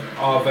really loud.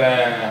 Of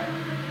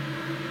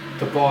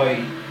to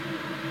buy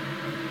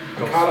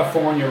a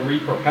California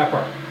Reaper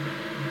pepper.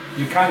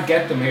 You can't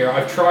get them here.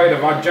 I've tried.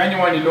 I've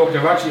genuinely looked.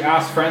 I've actually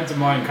asked friends of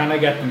mine, can I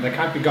get them? They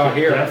can't be got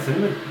here. Yeah,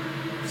 cinnamon.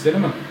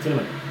 Cinnamon.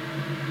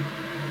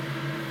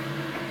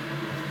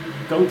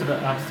 Go to the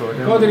app store.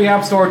 Go to the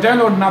app store,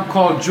 download an app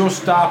called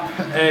Just App.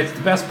 It's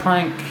the best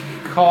prank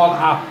call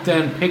app.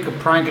 Then pick a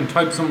prank and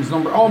type someone's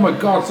number. Oh my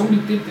god,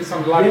 somebody did this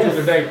on the live the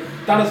other day.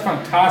 That is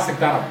fantastic,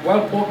 that app.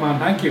 Well put, man,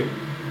 thank you.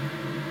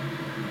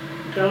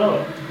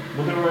 Download it.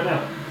 We'll do it right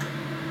now.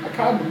 I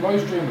can't, I'm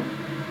live streaming.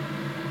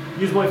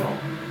 Use my phone.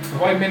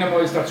 If I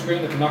minimise that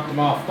screen, it'll knock them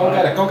off. Go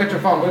get it, go get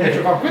your phone, go get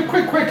your phone.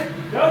 Quick.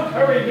 Don't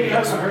hurry, me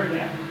hasn't heard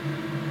yet.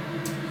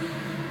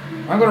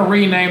 I'm going to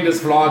rename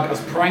this vlog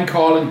as prank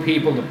calling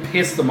people to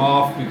piss them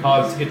off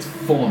because it's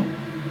fun.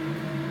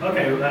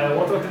 Okay, what do I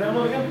have to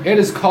download again? It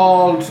is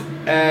called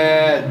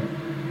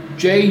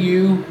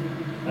J-U.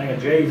 Hang on,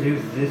 J's,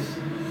 who's this?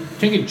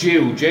 Think of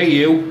Jew,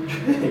 J-U.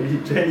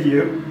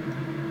 J-U.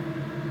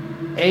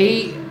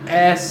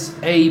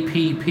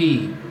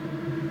 A-S-A-P-P.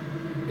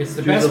 It's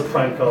the best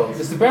prank calls.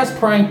 It's the best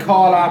prank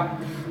call app.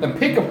 Then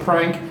pick a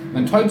prank,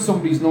 then type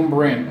somebody's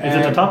number in. Is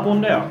it the top one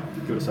there?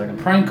 Give it a second.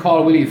 Prank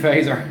call Willie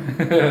Phaser.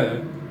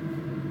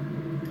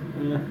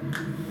 Yeah,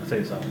 I'll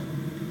say so.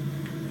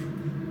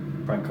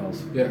 Prank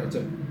calls. Yeah, that's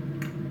it.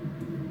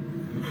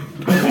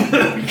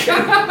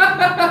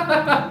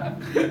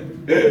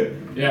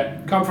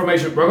 Yeah,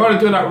 confirmation. We're going to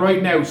do that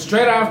right now.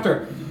 Straight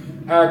after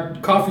our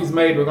coffee's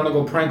made, we're going to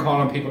go prank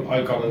calling people.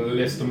 I've got a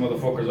list of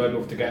motherfuckers I'd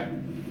love to get.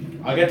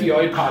 I'll get the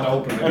iPad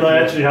open. And I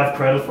actually have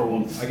credit for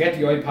once. I get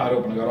the iPad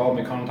open. I got all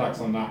my contacts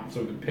on that,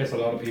 so it could piss a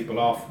lot of people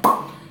off.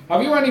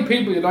 Have you any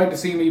people you'd like to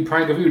see me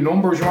prank? Have you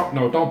numbers you want?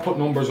 No, don't put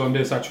numbers on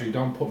this. Actually,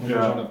 don't put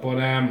numbers on it. But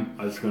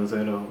I was going to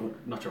say no,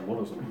 not your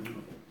mother's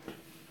one.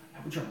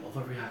 How would your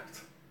mother react?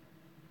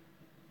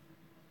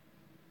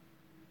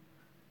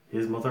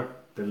 His mother,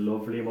 the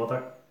lovely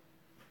mother.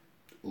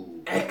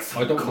 Ooh.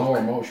 Excellent. I don't know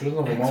her mobile. She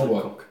doesn't have a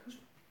mobile.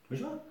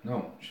 Is that?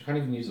 No, she can't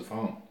even use a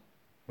phone.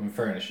 In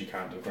fairness, she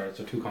can't. Of course,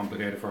 they're too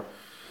complicated for her.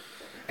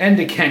 End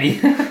of Kenny.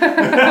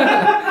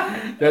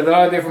 There's a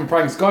lot of different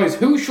pranks. Guys,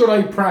 who should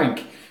I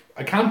prank?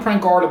 I can't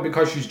prank Orla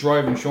because she's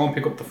driving. She won't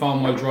pick up the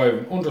phone while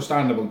driving.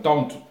 Understandable.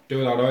 Don't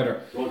do that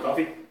either. You want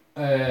coffee?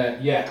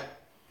 Yeah.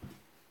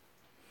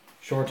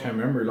 Short-term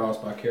memory loss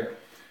back here.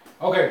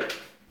 Okay.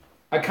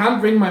 I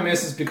can't ring my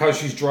missus because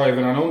she's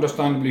driving, and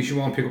understandably she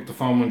won't pick up the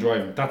phone when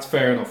driving. That's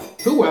fair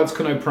enough. Who else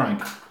can I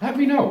prank? Let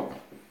me know.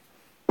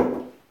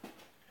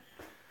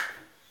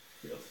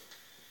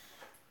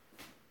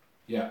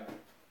 Yeah.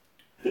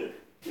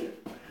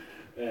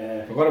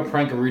 I've got to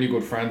prank a really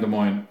good friend of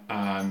mine,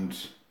 and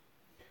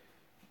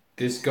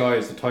this guy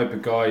is the type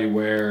of guy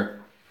where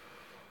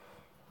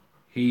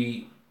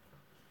he's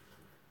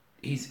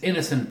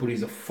innocent, but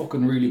he's a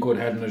fucking really good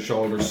head on his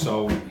shoulders,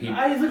 so he's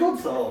a good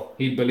soul.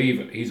 He'd believe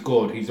it. He's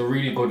good. He's a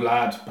really good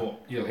lad, but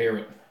you'll hear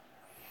it.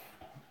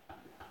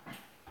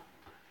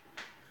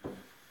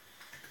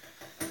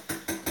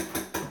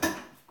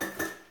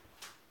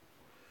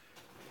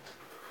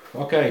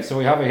 Okay, so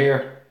we have it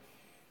here.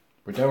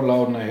 We're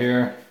downloading it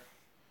here.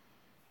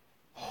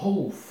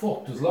 Oh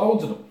fuck, there's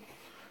loads of them.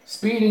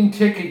 Speeding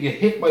ticket, you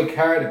hit my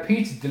car, the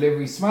pizza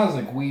delivery smells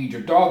like weed,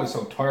 your dog is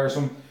so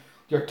tiresome,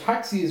 your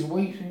taxi is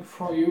waiting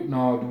for you.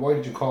 No, why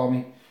did you call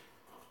me?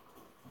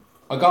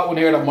 I got one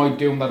here that might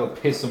do him, that'll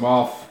piss him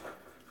off.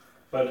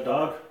 By the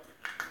dog?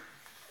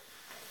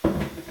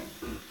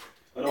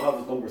 I don't have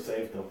his number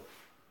saved though.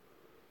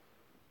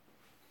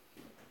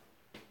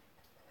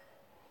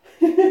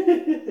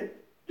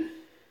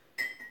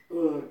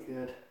 Oh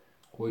god.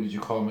 Why did you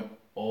call me?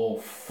 Oh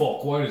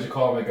fuck, why did you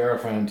call my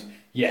girlfriend?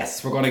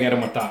 Yes, we're gonna get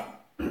him with that.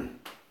 Do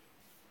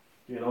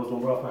you know his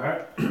number off my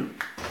heart?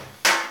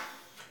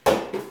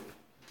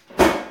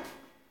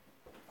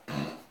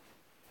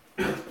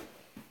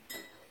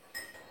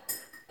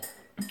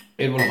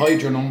 It will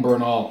hide your number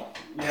and all.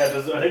 Yeah,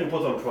 I think it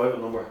puts on a private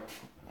number.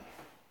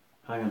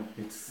 Hang on,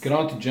 it's... Get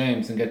on to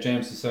James and get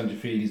James to send you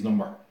Feedy's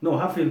number. No,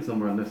 I have Felix's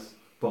number on this,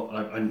 but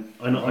I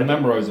know... I'll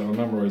memorise it, I'll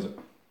memorise it.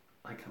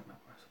 I can't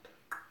memorise it.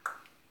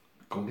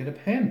 Go get a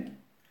pen.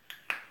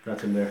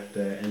 That's in there,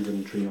 the ends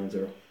in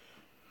 390.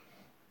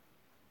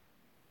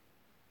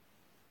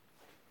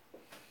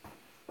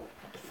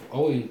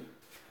 Oh,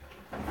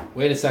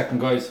 wait a second,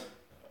 guys.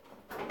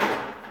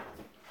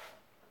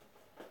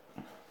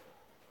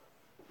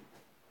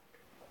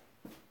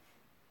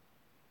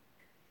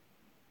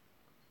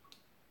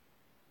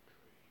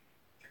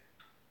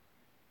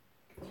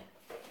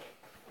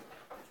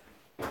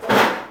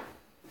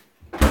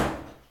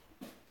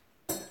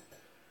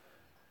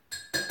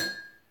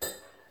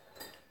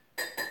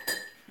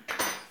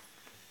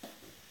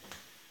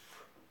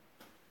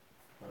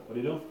 What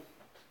are you doing?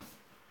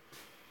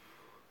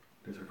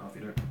 There's her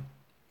coffee there.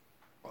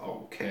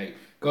 Okay.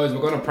 Guys,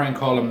 we're going to prank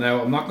call him now.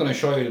 I'm not going to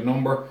show you the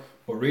number,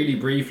 but really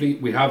briefly,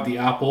 we have the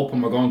app up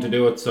and we're going to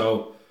do it,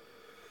 so...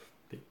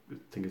 I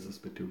think it's just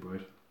a bit too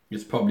bright.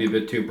 It's probably a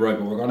bit too bright,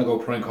 but we're going to go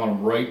prank call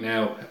him right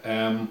now.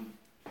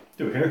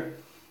 Do it here.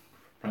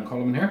 Prank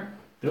call him in here?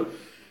 Do it.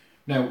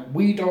 Now,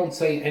 we don't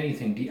say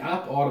anything. The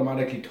app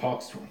automatically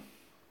talks to him.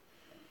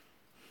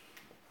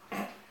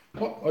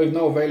 What? I have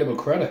no available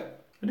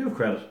credit. I do have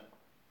credit.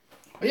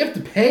 Oh, you have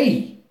to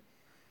pay.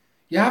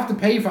 You have to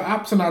pay for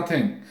apps and that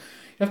thing.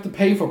 You have to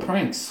pay for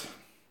pranks.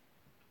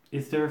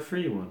 Is there a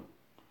free one?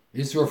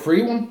 Is there a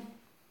free one?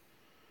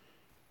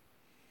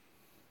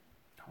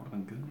 That would have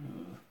been good.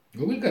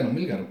 Oh, we'll get him,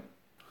 we'll get him.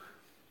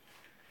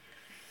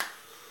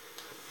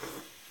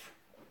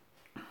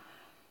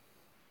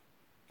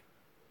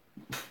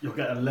 You'll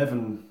get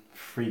 11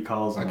 free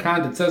calls. I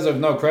can't, it says I have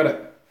no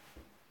credit.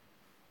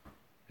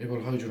 It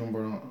will hide your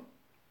number on.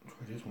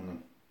 Try this one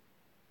then.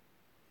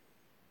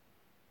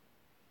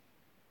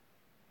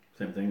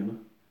 Same thing, isn't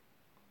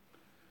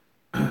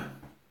it?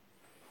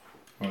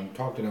 I'll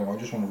talk to them. I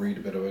just want to read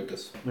a bit about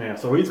this. Yeah,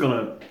 so he's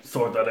gonna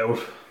sort that out.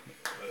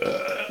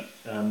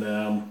 And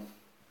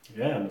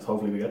yeah, and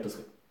hopefully we get this.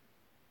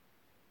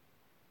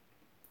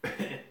 At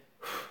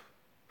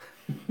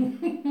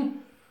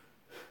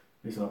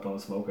least I'm not blowing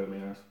smoke out of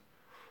my arse.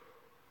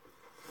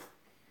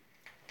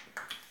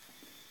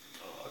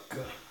 Oh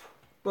god.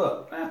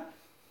 But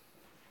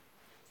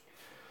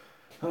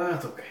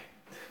that's okay.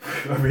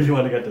 I really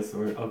want to get this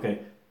sorted. Okay.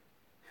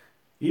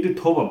 Eat a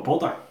tub of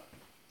butter.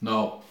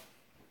 No.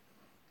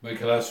 My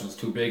cholesterol's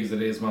too big as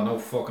it is, man. No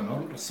fucking,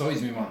 don't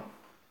size me, man.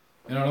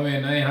 You know what I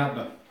mean? It ain't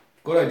happening.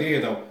 Good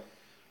idea, though.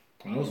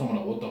 I know someone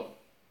that would, though.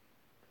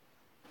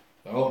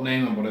 I won't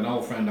name him, but I know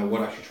a friend that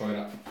would actually try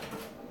that.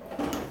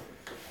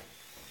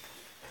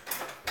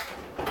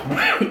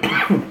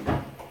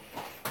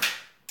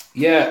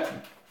 Yeah,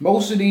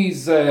 most of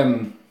these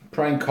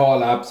prank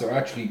call apps are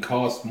actually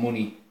cost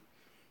money.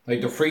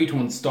 Like, they're free to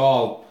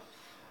install.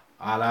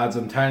 Ah, lads,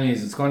 I'm telling you,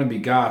 it's going to be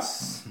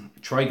gas.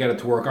 Try get it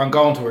to work. I'm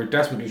going to work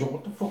desperately.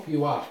 What the fuck are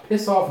you at?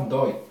 Piss off and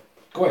die.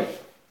 Go away.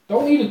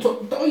 Don't need it.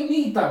 Don't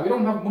need that. We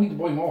don't have money to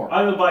buy more.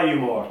 I will buy you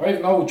more. I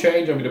have no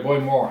change on me to buy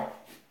more.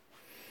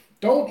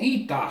 Don't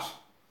eat that.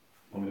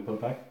 Want me to put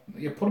it back?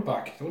 Yeah, put it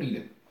back. Don't eat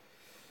it.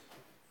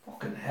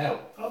 Fucking hell.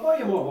 I'll buy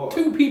you more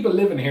butter. 2 people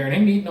living here and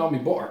him eating on me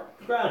butter.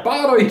 Grand.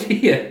 Bad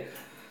idea.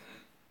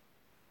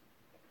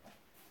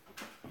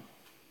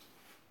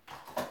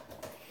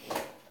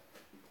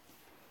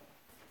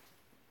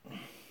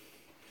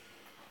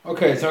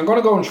 Okay, so I'm going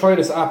to go and try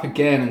this app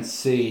again and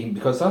see,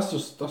 because that's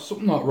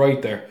something not right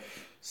there.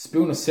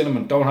 Spoon of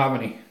cinnamon, don't have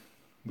any.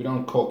 We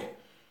don't cook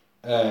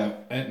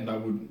anything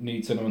that would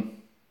need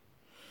cinnamon.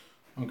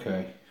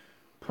 Okay,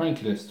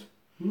 prank list.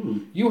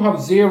 You have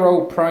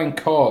 0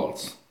 prank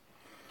calls.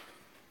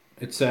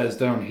 It says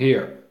down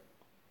here.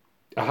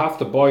 I have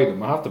to buy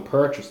them, I have to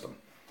purchase them.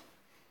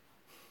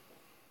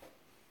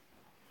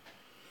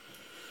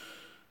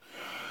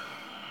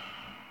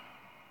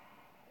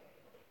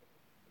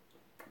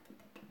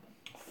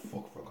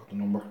 Fuck, I forgot the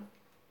number.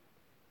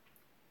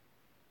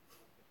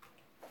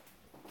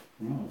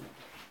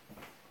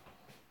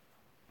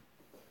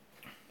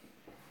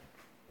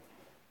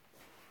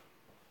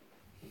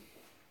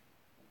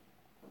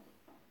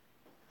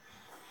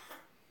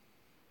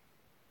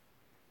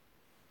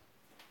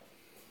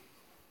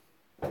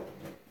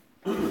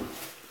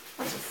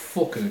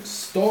 fucking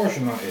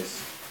extortion that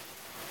is.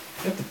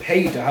 You have to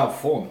pay to have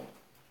fun.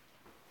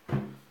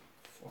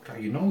 Fuck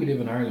that, you know we live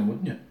in Ireland,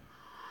 wouldn't you?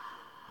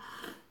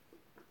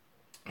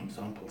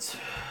 Examples.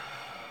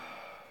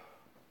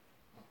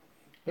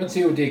 Let's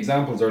see what the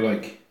examples are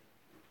like.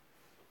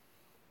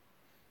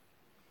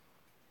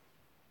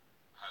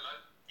 Hello?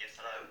 Yes,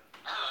 hello.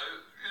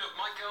 Hello. Look,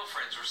 my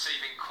girlfriend's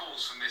receiving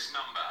calls from this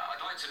number.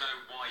 I'd like to know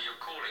why you're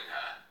calling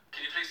her.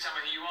 Can you please tell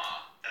me who you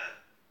are?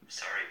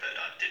 Sorry, but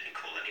I didn't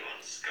call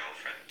anyone's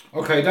girlfriend.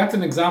 Okay, that's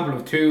an example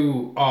of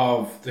two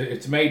of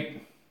it's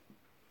made.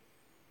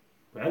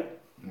 Right?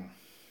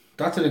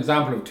 That's an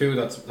example of two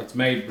that's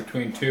made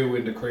between two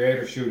in the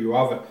creator studio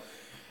of it.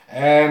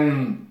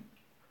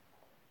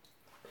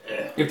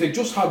 If they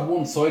just had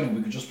one sided,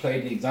 we could just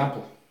play the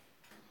example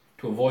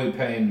to avoid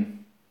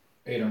paying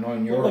 €8 or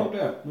 €9. Look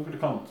there. Look at the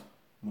comments.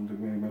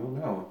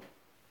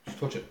 Just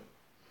touch it.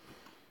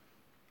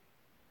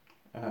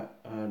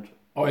 And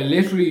I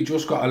literally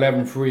just got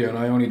 11 free and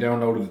I only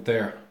downloaded it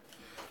there.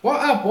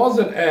 What app was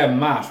it,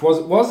 Matt? Was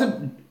it?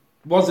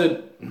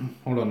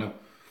 Hold on now.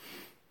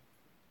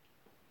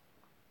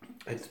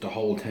 It's the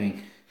whole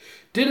thing.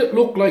 Did it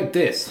look like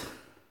this?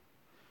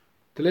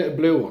 The little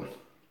blue one.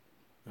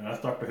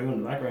 that's Doctor Who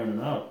in the background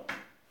now.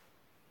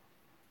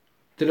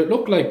 Did it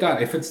look like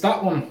that? If it's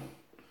that one,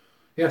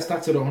 yes,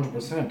 that's it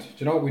 100%. Do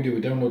you know what we do?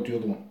 We download the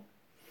other one.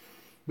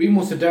 We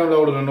must have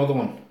downloaded another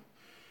one.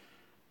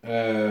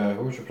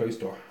 Where's your Play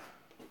Store?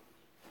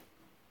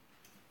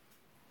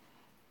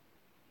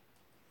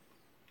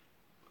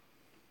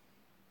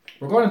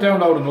 We're going to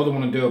download another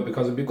one and do it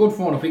because it'd be good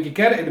fun. If we could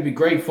get it, it'd be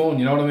great fun,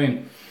 you know what I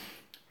mean?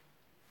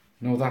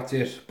 No, that's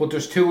it. But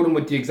there's two of them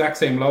with the exact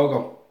same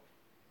logo.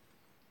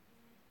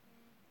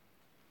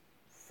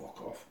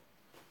 Fuck off.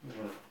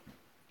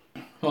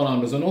 Hold on,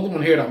 there's another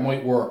one here that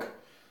might work.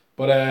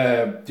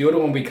 But the other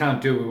one we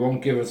can't do. We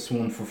won't give us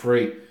one for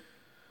free.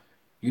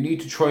 You need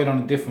to try it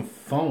on a different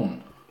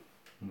phone.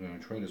 I'm going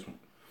to try this one.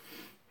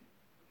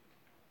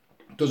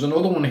 There's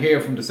another one here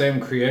from the same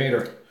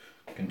creator.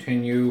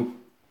 Continue.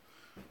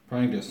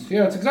 Trying this.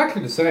 Yeah, it's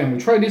exactly the same.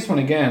 We'll try this one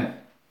again.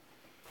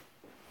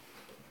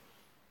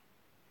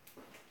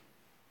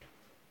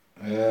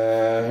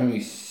 Let me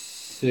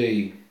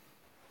see.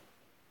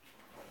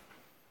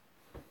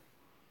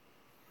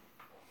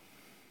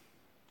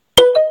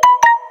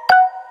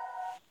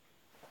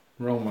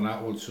 Roman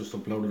Atwood's just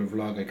uploaded a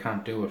vlog. I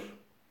can't do it.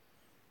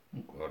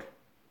 Oh God.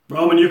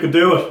 Roman, you can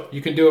do it.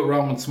 You can do it,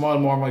 Roman. Smile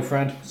more, my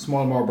friend.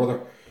 Smile more,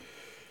 brother.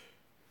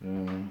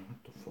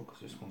 What the fuck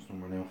is this one's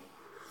number now?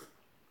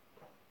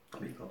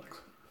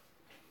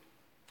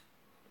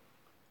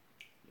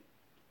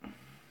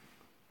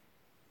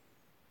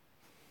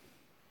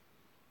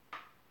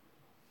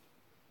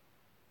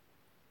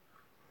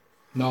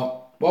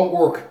 No, won't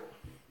work.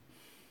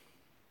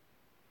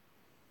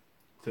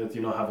 Since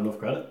you not have enough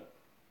credit?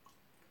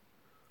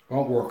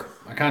 Won't work.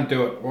 I can't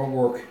do it. Won't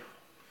work.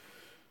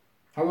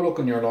 Have a look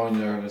on your line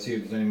there to see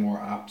if there's any more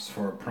apps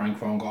for a prank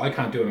phone call. I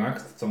can't do it now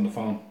because it's on the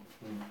phone.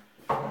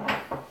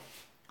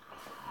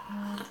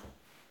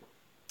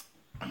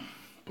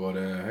 But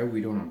how are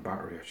we doing on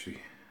battery actually?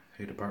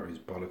 Hey, the battery's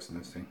bollocks in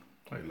this thing.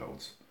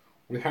 Loads.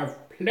 We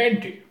have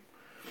plenty.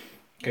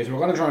 Okay, so we're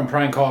going to try and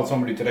prank call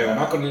somebody today. We're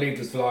not going to leave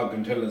this vlog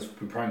until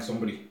we prank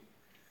somebody.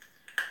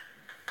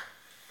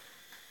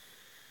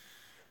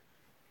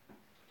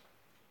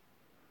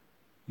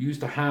 Use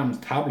the ham's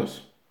tablet.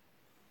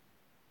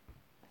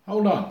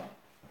 Hold on.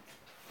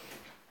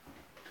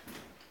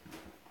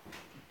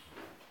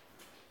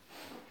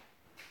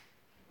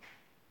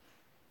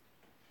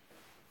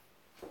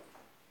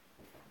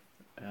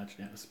 I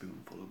actually had a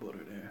spoonful of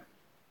butter there.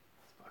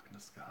 It's fucking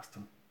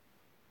disgusting.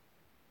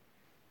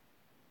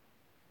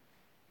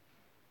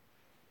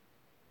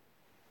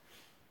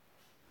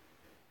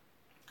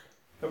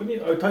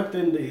 I typed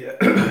in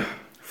the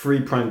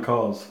free prank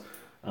calls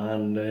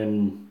and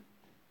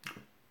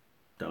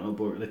don't know,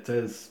 but it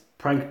says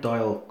prank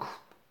dial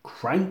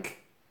crank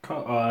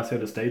call. Oh, that's how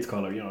the States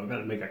call it. You know, I've got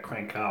to make a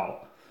crank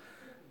call.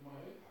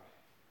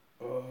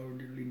 Oh,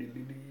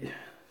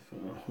 so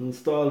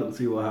install it and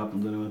see what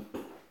happens anyway.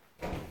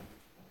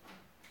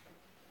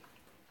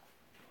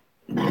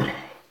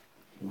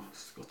 Oh,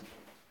 disgusting.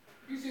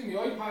 You seen the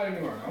iPad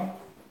anywhere now?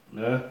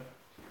 Yeah.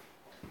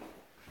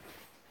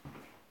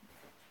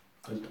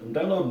 I'm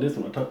downloading this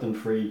one. I typed in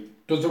free.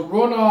 Does it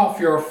run off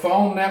your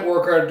phone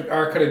network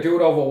or can I do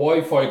it over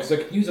Wi-Fi? Because I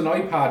could use an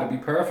iPad, it'd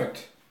be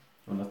perfect.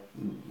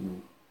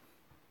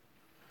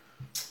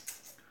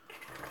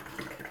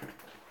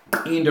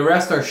 Ian, the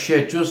rest are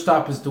shit. Just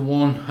Stop is the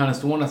one, and it's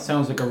the one that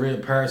sounds like a real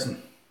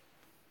person.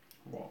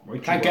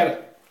 Can't get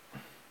it.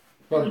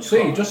 Well,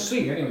 see, just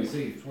see. Anyway,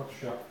 see. It's worth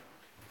a shot.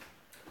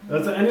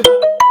 That's any of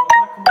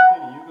that come up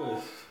to you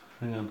guys.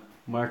 Hang on.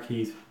 Mark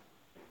Heath.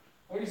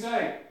 What do you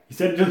say? He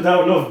said you didn't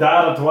have enough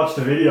data to watch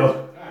the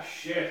video. Ah,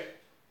 shit.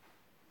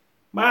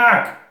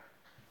 Mark!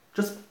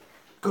 Just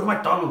go to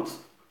McDonald's.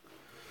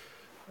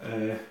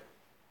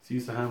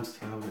 Use the hams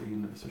to have it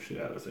in. So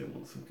shit, the same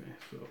ones. Okay,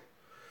 so.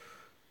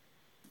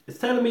 It's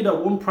telling me that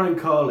one prank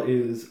call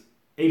is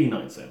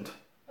 89 cents.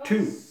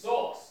 2.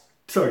 Sucks.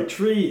 Sorry,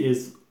 3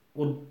 is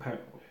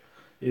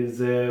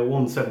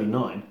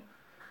 179.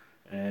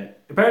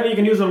 Apparently you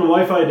can use it on the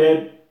Wi-Fi,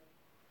 Dad.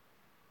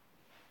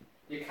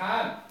 You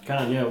can.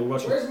 Can, yeah, we'll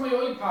watch it. Where's my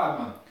iPad,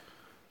 man?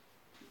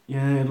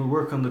 Yeah, it'll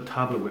work on the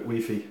tablet with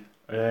Wi-Fi.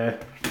 I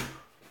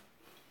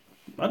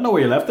don't know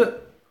where you left it.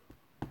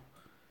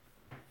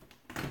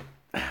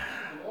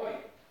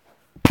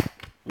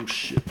 Oh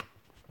shit.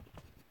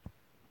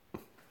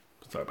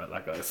 Sorry about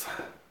that, guys.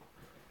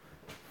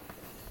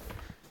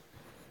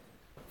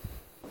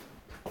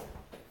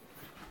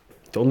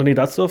 Do underneath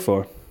that stuff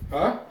or?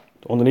 Huh?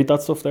 Underneath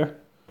that stuff there?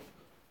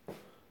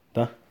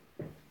 That?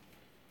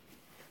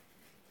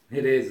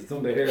 It is, it's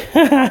under here.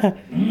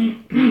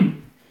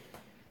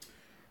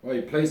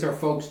 Right, place our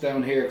folks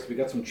down here because we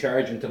got some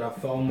charging to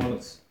that phone while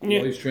it's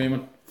live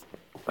streaming.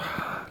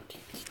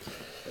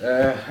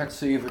 Let's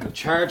see if we can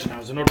charge now.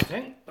 Is another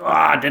thing.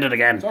 Ah, I did it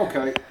again. It's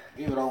okay.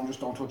 Leave it on,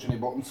 just don't touch any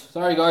buttons.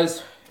 Sorry,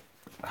 guys.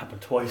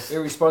 Happened twice.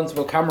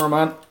 Irresponsible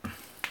cameraman.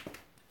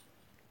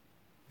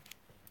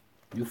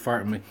 You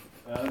farting me.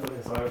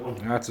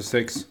 That's a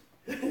 6.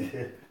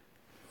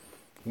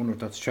 Wonder if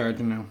that's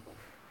charging now.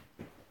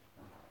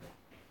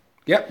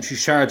 Yep,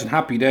 she's charging.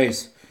 Happy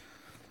days.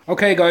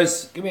 Okay,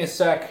 guys, give me a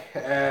sec.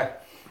 I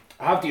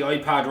have the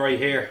iPad right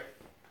here.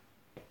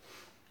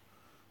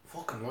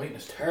 Fucking lighting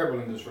is terrible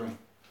in this room.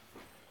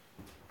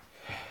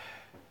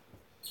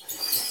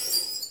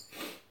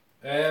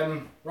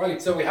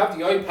 Right, so we have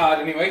the iPad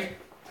anyway.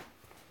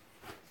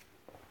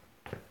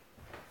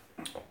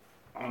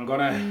 I'm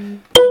gonna...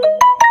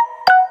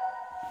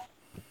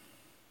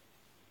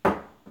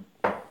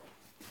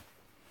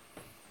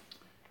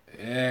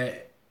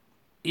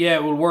 yeah,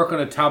 we'll work on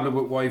a tablet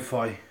with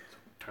Wi-Fi.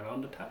 Turn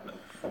on the tablet.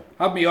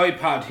 Have my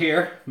iPad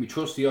here, my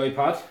trusty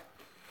iPad.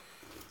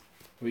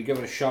 We give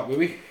it a shot, will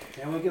we?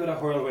 Yeah, we'll give it a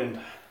whirlwind.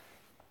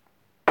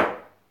 Oh,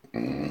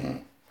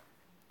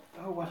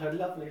 what a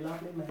lovely,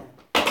 lovely man.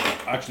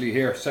 Actually,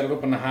 here, set it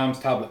up on the Ham's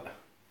tablet.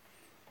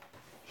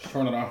 Just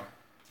turn it on.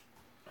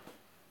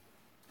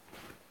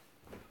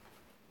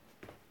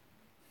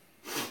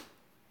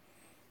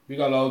 We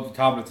got loads of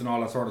tablets and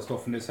all that sort of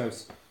stuff in this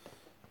house.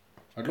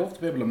 I'd love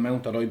to be able to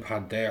mount that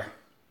iPad there.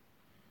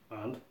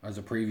 And? As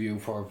a preview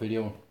for a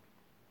video.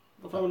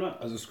 What's wrong with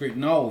that? As a screen.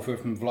 No, if we're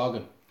from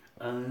vlogging.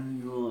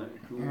 Right. Oh,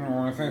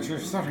 I think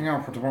she's setting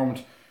up at the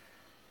moment.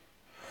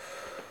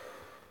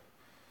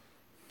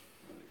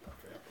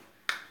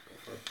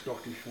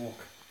 Dirty smoke.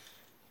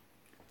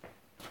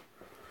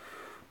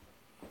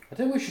 I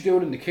think we should do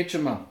it in the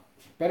kitchen, man.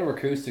 Better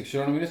acoustics, you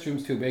know what I mean? This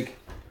room's too big.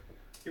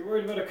 You're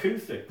worried about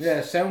acoustics?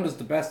 Yeah, sound is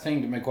the best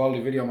thing to make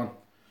quality video, man.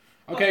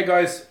 Okay,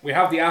 guys, we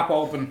have the app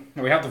open.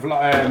 We have the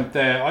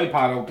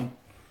iPad open.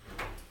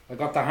 I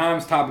got the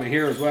Ham's tablet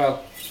here as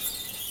well.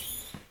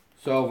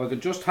 So if I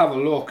could just have a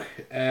look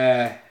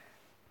and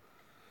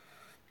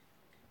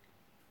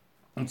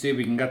see if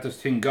we can get this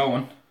thing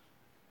going.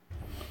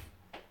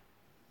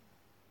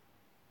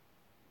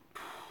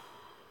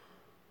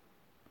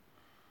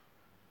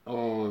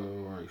 Oh,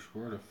 right.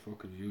 Where the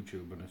fuck is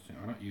YouTube in this thing?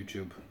 Or not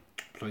YouTube.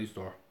 Play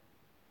Store.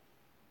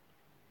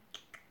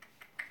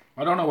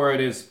 I don't know where it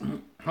is.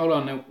 Hold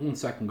on now. 1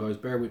 second, guys.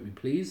 Bear with me,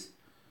 please.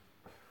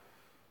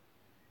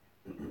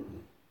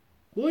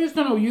 Why is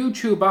there no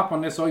YouTube app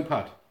on this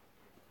iPad?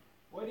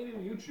 Why do you need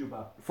a YouTube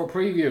app? For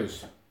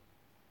previews.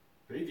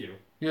 Preview?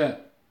 Yeah.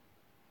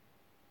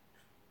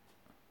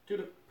 Do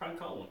the prank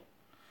call one.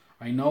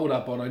 I know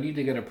that, but I need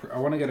to get I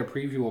want to get a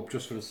preview up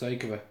just for the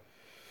sake of it.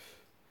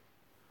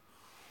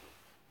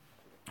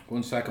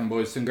 1 second,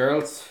 boys and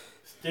girls.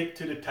 Stick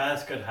to the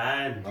task at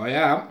hand. I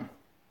am.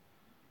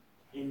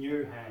 In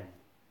your hand.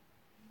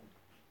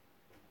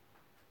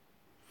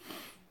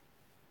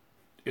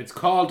 It's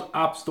called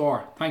App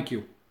Store. Thank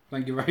you.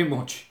 Thank you very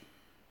much.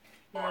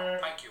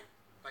 Thank you.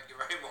 Thank you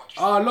very much.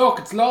 Oh, look,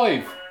 it's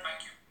live.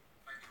 Thank you.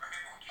 Thank you very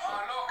much.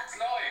 Oh, look, it's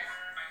live.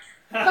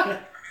 Thank you.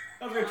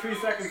 That's about 3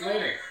 seconds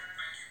later.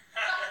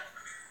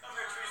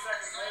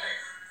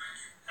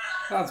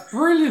 That's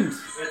brilliant.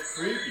 It's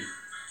creepy.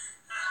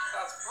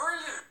 That's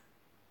brilliant.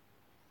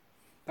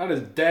 That is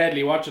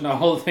deadly watching the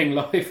whole thing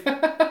live.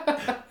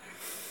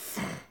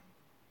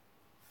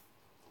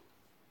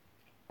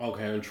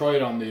 Okay, I'll try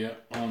it on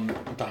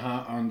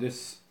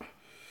this.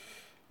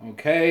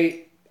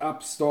 Okay,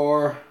 App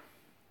Store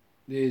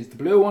is the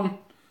blue one.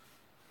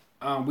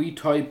 And we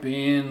type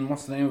in,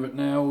 what's the name of it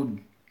now?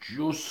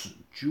 Juice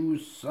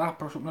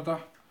app or something like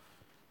that.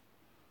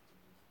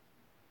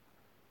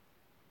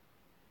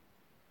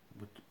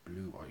 With the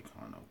blue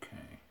icon,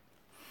 okay.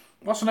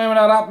 What's the name of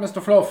that app,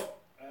 Mr. Fluff?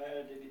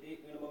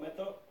 In a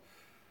momento.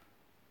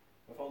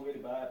 My phone's really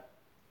bad.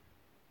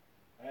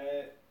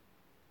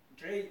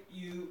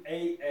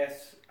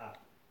 JUAS app.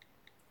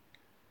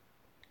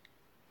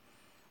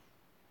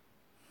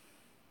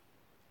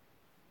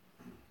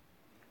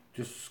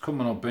 Just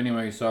coming up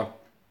anyway, so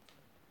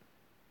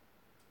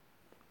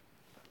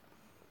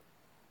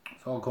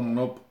it's all coming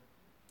up,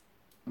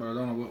 but I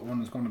don't know what one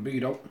it's going to be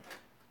though.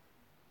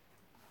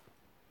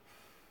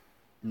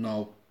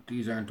 No,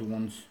 these aren't the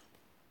ones.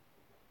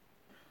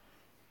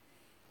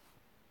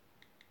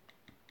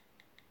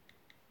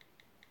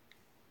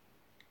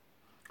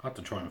 I have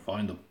to try and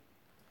find them.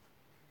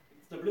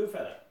 It's the blue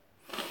fella.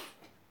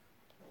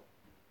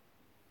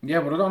 Yeah,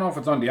 but I don't know if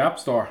it's on the App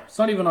Store. It's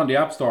not even on the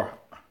App Store.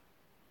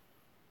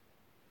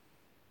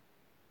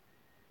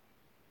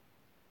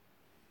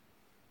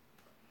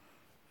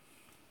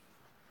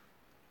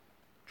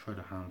 Try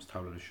the Hams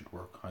tablet, it should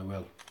work. I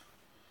will.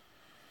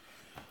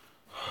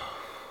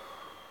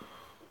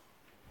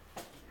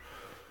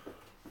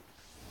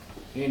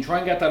 Ian, try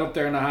and get that up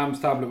there in the Hams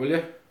tablet, will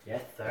you?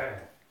 Yes, sir.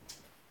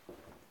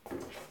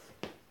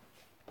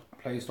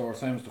 Play Store,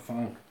 same as the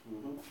phone.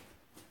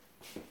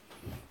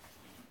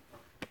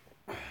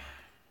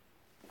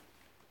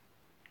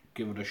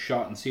 Give it a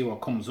shot and see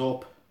what comes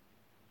up.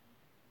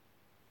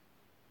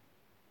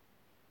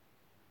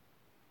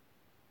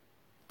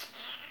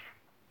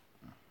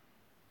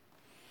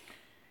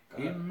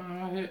 In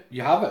my head.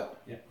 You have it?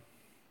 Yeah.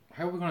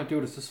 How are we going to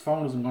do this? This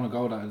phone isn't going to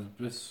go that.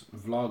 This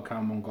vlog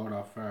cam won't go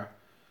that far.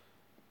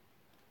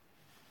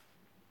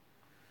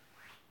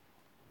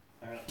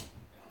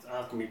 It's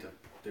asking me to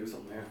do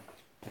something there.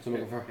 What's it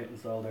looking for? Hit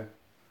install there.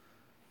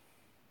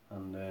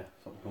 And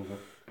something comes up.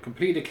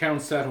 Complete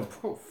account setup.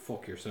 Oh,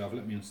 fuck yourself.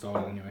 Let me install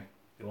it anyway.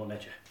 It won't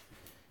let you.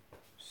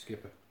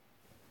 Skip it.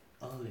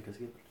 Oh, you can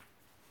skip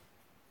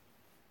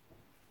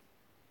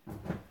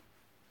it.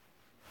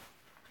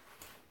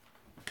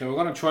 Okay, we're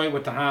going to try it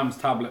with the Hams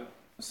tablet.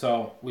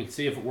 So we'll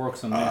see if it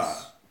works on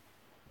this.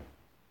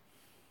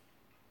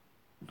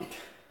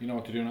 You know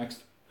what to do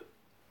next?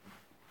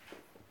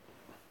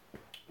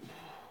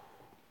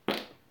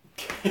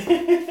 Wave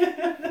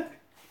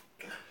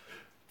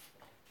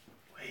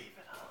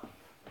it on.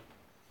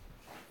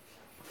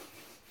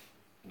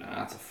 Nah,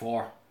 that's a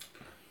 4.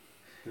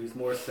 Who's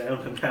more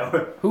sound and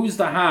power? Who's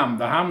the Ham?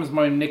 The Ham is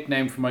my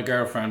nickname for my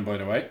girlfriend, by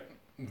the way.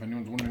 If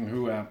anyone's wondering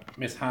who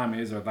Miss Ham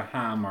is, or the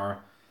Ham, or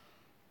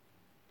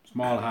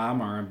small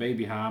ham, or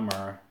baby ham,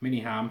 or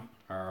mini ham,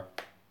 or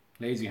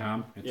lazy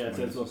ham. Yeah, it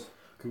says, look,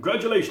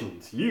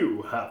 congratulations,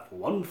 you have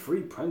one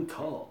free prank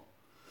call.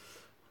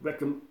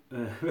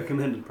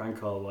 Recommended prank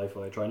call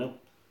Wi-Fi. Try now.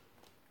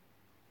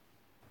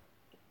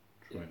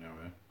 Try now,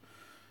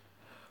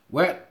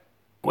 yeah.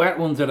 Wet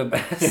ones are the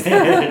best.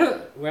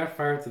 Wet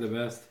farts are the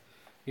best.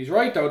 He's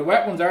right though, the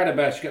wet ones are the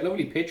best. You get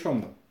lovely pitch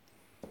from them.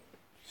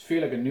 Just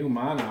feel like a new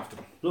man after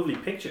them. Lovely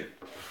picture.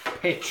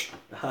 Pitch.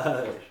 Feel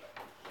like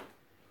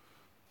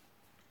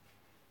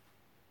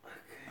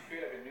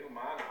a new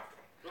man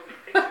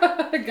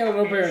after them. Get it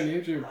up here on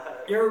YouTube.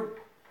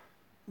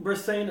 We're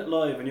saying it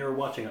live and you're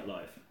watching it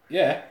live.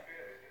 Yeah.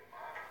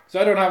 So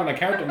I don't have an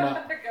account on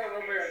that.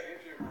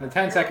 A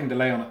 10-second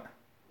delay on it.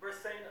 We're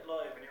saying it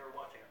live and you're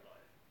watching it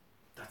live.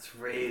 That's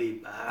really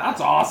bad.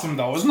 That's awesome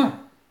though, isn't it?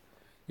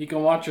 You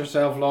can watch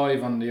yourself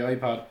live on the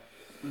iPad.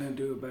 And then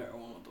do a better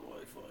one with the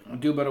Wi-Fi. I'll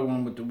do a better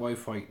one with the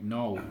Wi-Fi.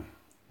 No.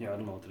 Yeah, I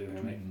don't know what to do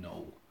here, mate.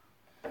 No.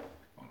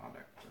 Hold on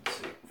there. Let's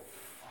see.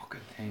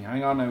 Fucking thing.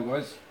 Hang on now,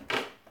 guys.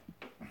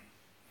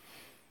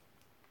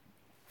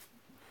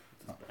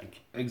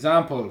 Blank.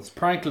 Examples.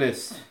 Prank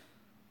list.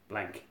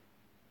 Blank.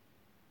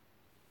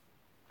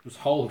 This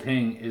whole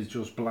thing is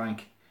just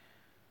blank.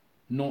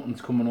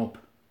 Nothing's coming up.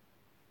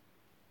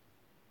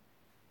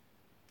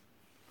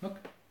 Look.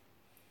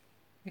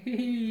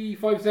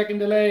 5-second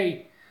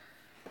delay.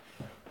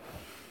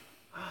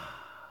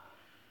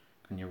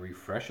 Can you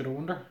refresh it, I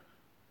wonder?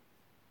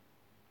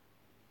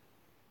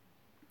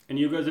 And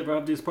you guys ever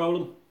have this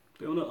problem?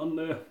 Doing it on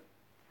the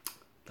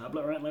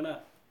tablet or anything like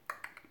that?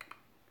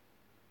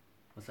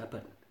 What's that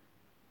button?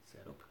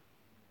 Set up.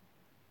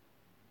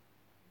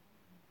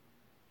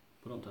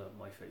 Put onto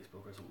my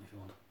Facebook or something if you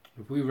want.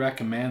 If we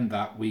recommend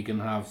that, we can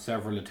have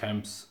several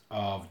attempts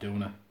of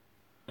doing it.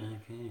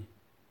 Okay.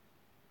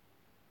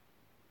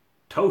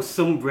 Toast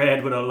some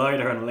bread with a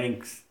lighter and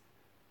links.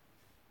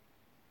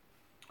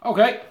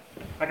 Okay.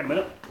 Back in a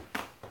minute.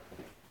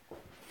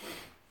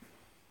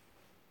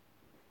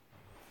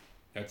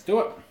 Let's do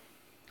it.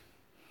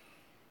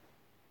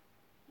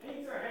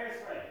 Links or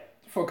hairspray?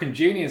 Fucking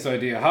genius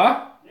idea,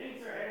 huh?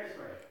 Links or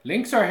hairspray?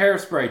 Links or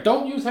hairspray?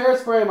 Don't use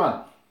hairspray,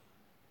 man.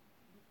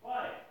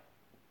 Why?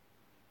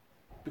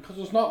 Because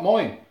it's not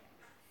mine.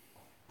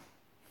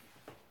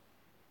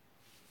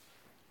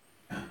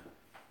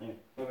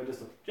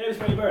 James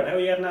Billy Bird, how are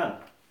you getting on?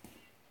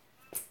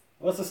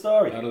 What's the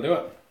story? That'll do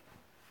it.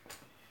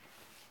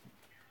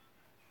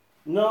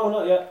 No,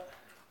 not yet.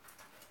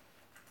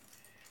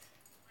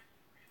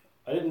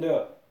 I didn't do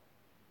it.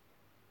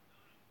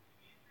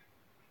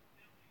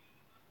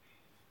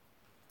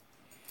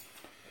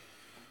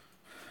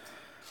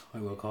 I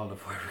will call the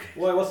fire brigade.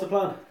 Why, what's the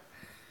plan?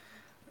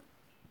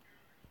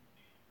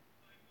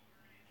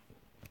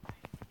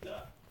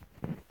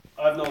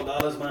 I've no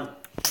dollars, man.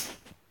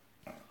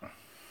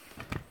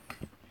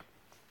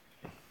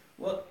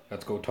 What?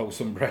 Let's go toast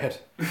some bread.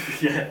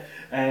 Yeah.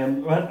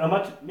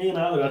 Me and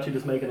Al are actually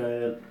just making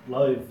a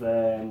live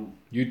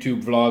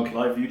YouTube vlog.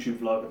 live YouTube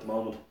vlog at the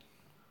moment.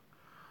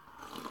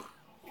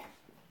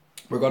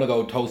 We're gonna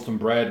go toast some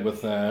bread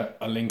with a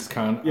Lynx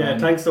can. Yeah,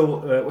 thanks. So,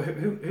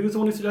 who's the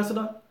one who suggested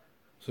that?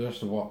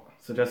 Suggested what?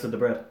 Suggested the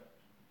bread.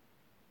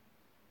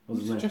 What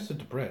was his name? Suggested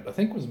the bread. I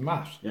think it was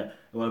Matt. Yeah.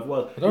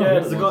 Well, I don't know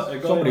who there's it a was.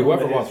 guy Somebody, on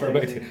whoever one it of was, his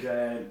right, things,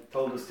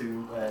 told us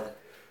to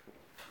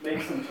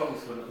make some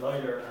toast with a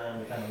lighter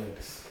and a can of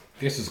mix.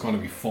 This is going to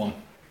be fun.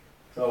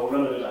 So we're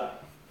going to do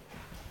that.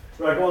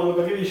 Right, go on, we'll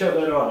give you a shout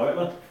later on, alright,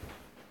 man?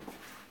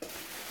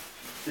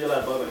 See you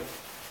later, bye.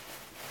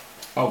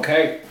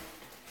 Okay.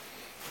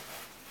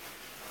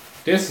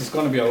 This is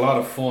going to be a lot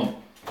of fun.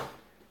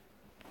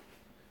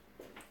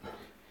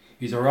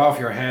 These are off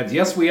your heads.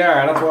 Yes, we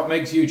are. That's what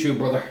makes YouTube,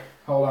 brother.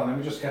 Hold on, let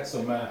me just get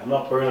some... I'm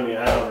not burning your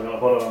hand, I'm going to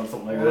put it on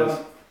something like this.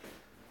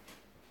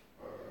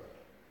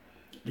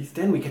 At least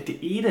then we get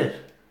to eat it.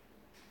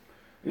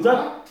 It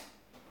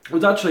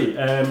was actually,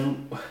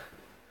 let's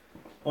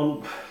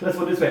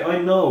put it this way,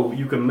 I know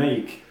you can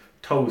make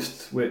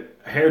toast with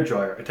a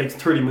hairdryer. It takes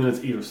 30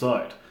 minutes either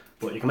side,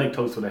 but you can make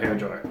toast with a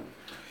hairdryer.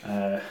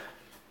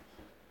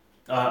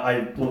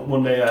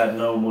 One day I had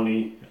no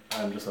money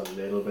and just a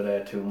little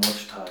bit too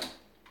much time,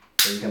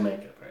 so you can make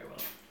it very well.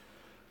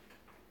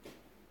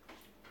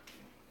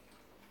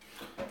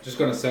 Just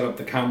going to set up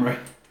the camera.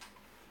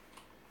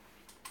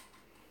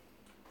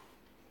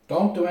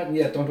 Don't do anything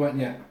yet, don't do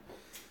anything yet.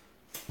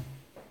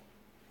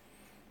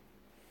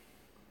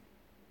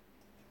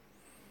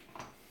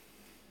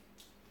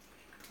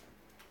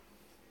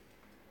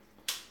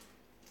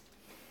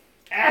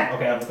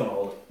 Okay, I'm just going to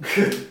hold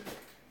it.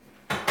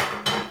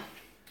 I'm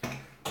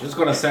just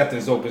going to set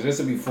this up because this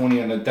will be funny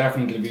and it'll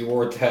definitely be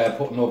worth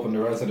putting up on the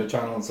rest of the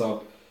channel,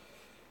 so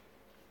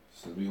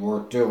this will be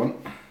worth doing.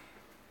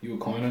 You a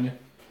coin on you?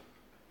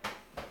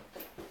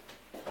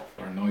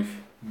 Or a knife?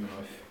 You a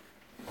knife.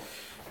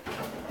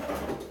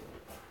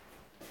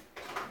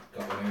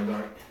 Got one here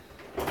there.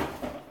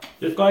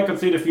 This guy can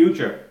see the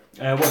future.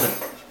 What's it?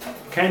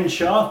 Ken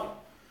Shaw?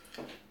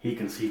 He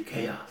can see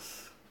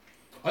chaos.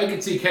 I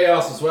can see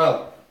chaos as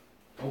well.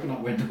 Open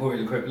that window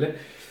really quickly.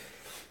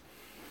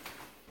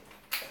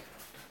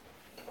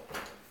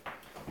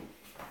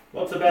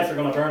 What's the best you're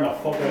going to burn the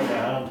fuck out of my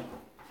hand?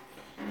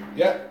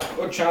 Yeah,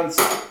 good chance.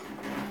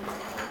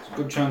 It's a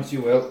good chance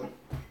you will.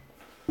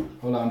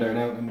 Hold on there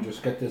now, let me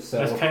just get this set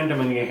Let's up. count how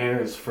many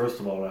hairs, first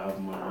of all, I have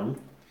in my hand.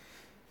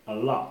 A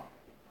lot.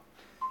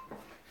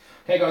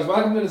 Hey guys,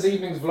 welcome to this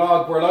evening's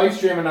vlog. We're live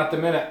streaming at the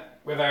minute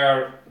with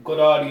our good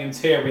audience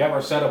here. We have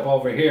our setup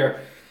over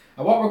here.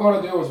 And what we're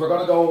going to do is we're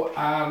going to go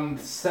and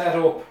set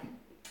up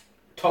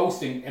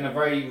toasting in a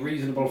very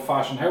reasonable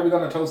fashion. How are we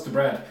going to toast the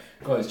bread?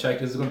 Guys, check,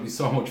 this is going to be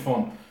so much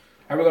fun.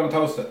 How are we going to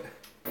toast it?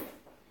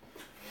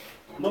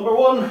 Number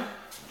one,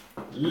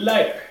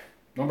 lighter.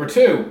 Number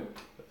two.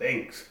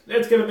 Thanks.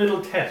 Let's give it a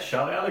little test,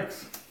 shall we,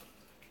 Alex?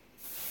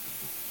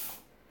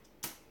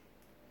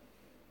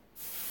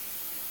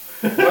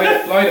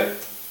 Light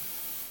it.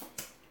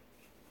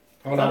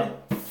 Hold on.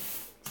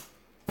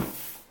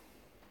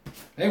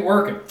 Ain't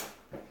working.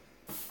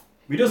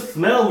 We just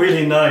smell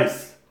really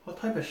nice. What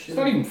type of shit? It's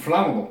not even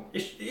flammable.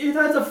 It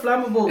has a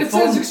flammable It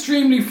foam. says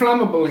extremely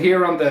flammable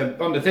here on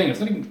the thing.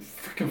 It's not even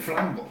freaking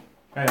flammable.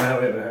 Hang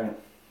on, hang on.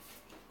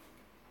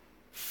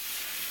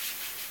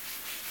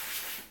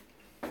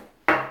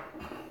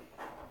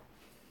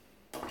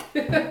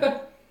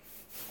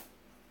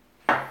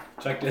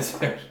 Check this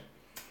out.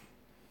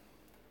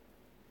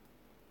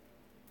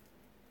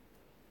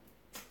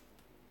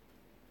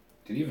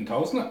 Did you even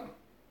toast it?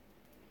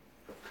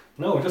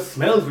 No, it just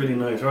smells really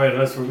nice. Right,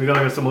 we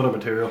gotta get some other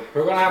material.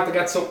 We're gonna have to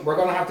get some. We're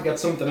gonna have to get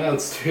something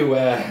else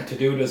to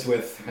do this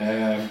with.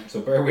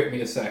 So bear with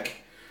me a sec.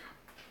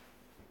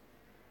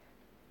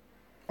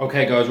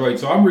 Okay, guys. Right.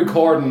 So I'm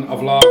recording a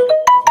vlog as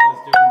well as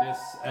doing this.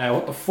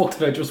 What the fuck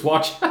did I just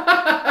watch?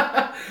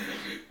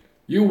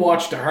 You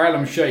watched the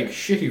Harlem Shake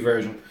shitty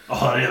version.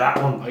 Oh yeah,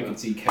 that one. I can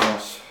see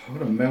chaos. I'm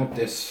gonna mount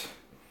this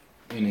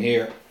in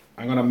here.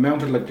 I'm gonna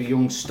mount it like the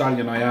young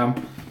stallion I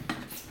am.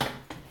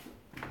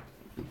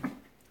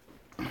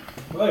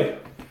 Right.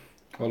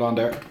 Hold on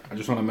there. I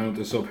just want to mount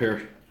this up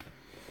here.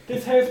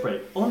 This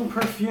hairspray,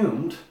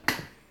 unperfumed,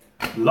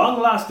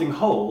 long-lasting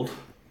hold,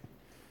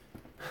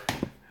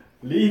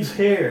 leaves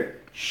hair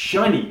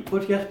shiny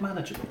but yet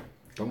manageable.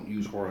 Don't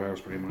use whore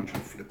hairspray, man.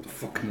 She'll flip the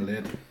fucking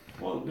lid.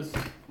 Well, this is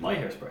my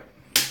hairspray.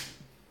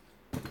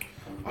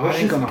 I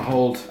ain't gonna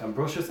hold. And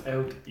brushes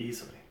out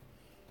easily.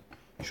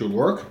 Should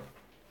work.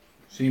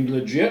 Seemed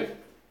legit.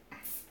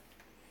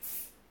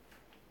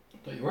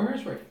 Thought you were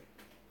hairspray.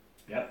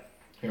 Yep.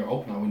 Here,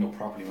 open that window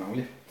properly, man, will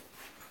you?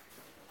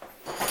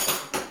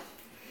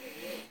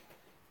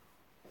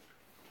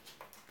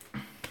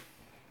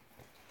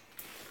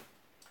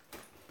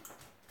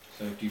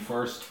 Safety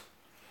first.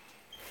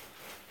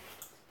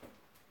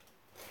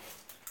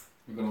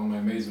 Look at all my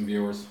amazing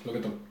viewers. Look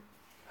at them.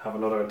 Have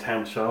another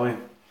attempt, shall we?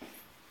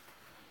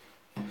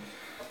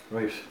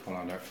 Right. Hold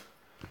on there.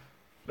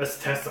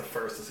 Let's test it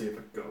first to see if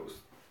it goes.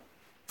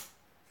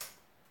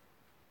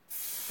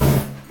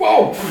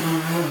 Whoa!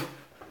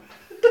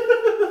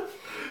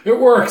 It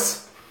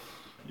works!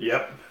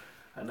 Yep.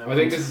 And I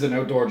think this is an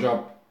outdoor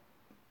job.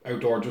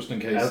 Outdoor, just in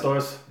case.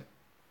 Outdoors.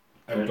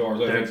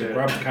 Outdoors, I think so.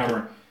 Grab the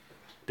camera.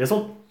 This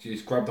one?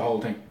 Jeez, grab the whole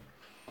thing.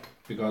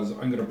 because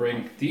I'm going to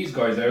bring these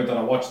guys out that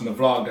are watching the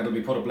vlog that'll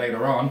be put up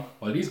later on,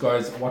 while these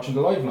guys are watching the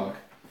live vlog.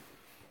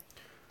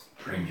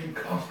 Premium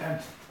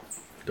content.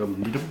 This is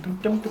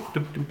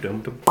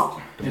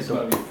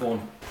going to be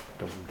fun.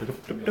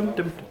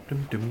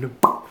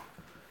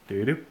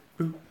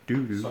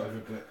 Sorry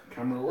about the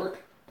camera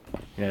work.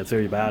 Yeah, it's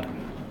really bad.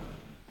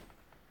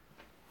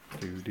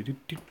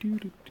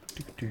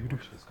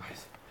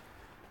 Guys.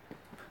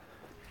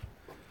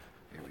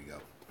 Here we go.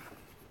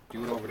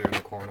 Do it over there in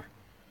the corner.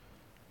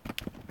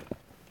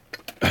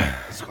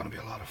 This is going to be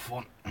a lot of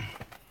fun.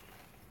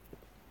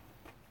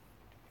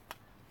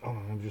 Oh,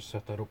 let me just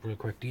set that up real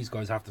quick. These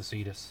guys have to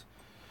see this.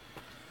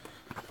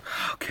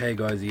 Okay,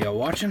 guys, are you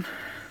watching?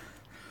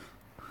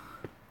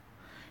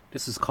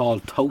 This is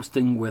called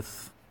toasting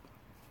with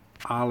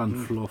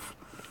Allen fluff.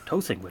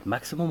 Toasting with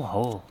maximum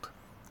hold.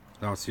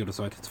 No, it's the other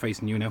side. It's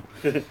facing you now.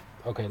 Okay,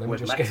 let me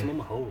With just maximum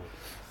hold.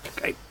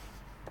 Okay,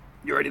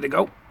 you ready to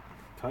go?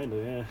 Kinda,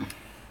 yeah.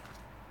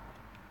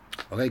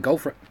 Okay, go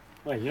for it.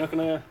 Wait, you're not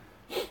gonna...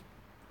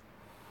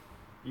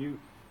 Yeah,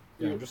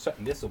 I'm just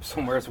setting this up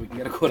somewhere so we can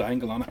get a good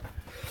angle on it.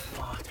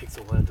 Oh, it takes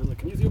a while, doesn't it?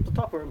 Can you see up the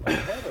top or my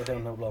head or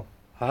down below?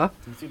 Huh?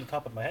 Can you see the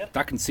top of my head?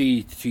 That can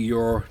see to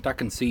your. That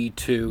can see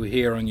to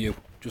here on you,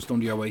 just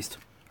under your waist.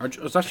 Or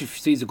it actually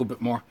sees a good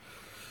bit more.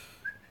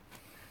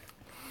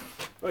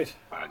 Right.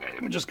 Okay,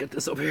 let me just get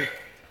this up here.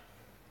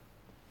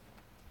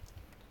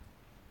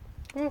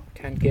 Oh,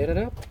 can't get it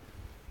up.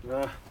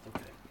 Okay.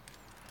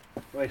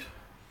 Right.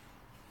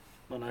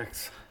 On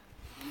X.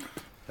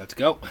 Let's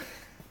go.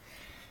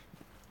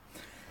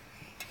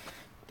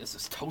 This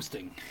is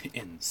toasting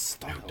in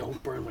style.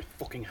 Don't burn my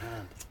fucking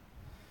hand.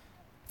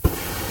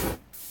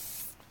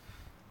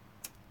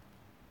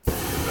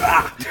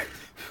 Ah!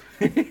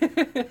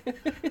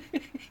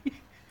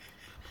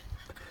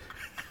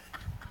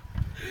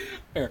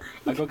 Here,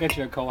 I'll go get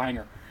you a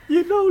co-hanger.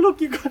 You know,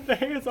 look, you got the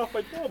hairs off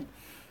my thumb.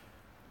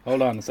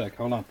 Hold on a sec,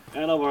 hold on.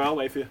 I know, I'll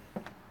wait for you.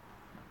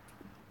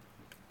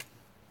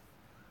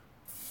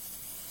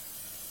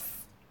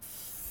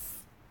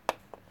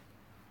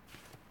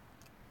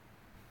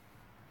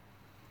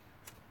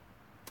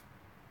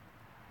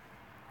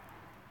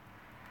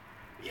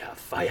 Yeah,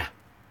 fire.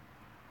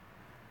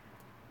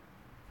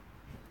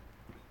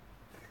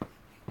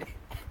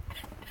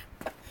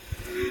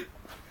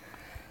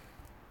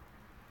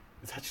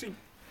 It's actually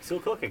still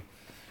cooking.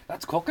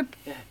 That's cooking?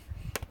 Yeah.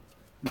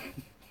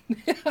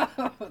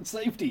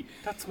 Safety.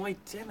 That's my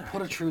dinner.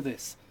 Put it through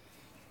this.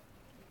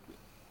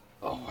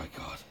 Oh my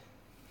god.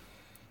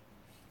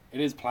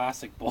 It is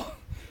plastic, but...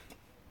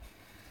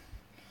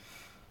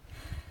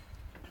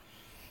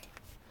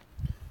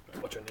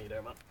 What's your knee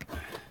there, man?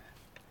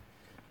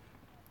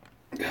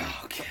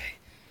 Okay.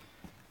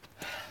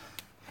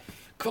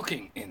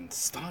 Cooking in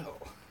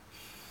style.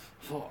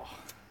 Oh.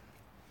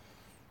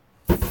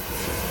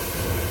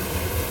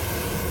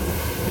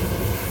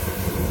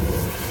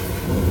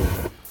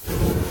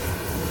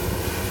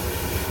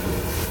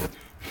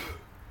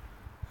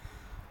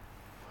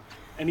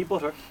 Any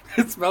butter?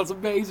 It smells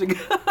amazing.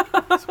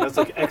 Smells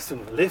like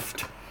excellent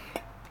lift.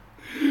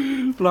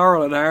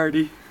 Laurel and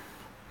Hardy.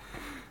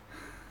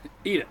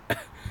 Eat it.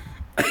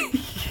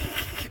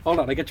 Hold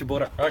on, I get your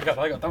butter. I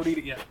got. Don't eat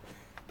it yet.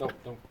 Don't.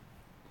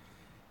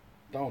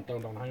 Hang on a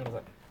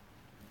sec.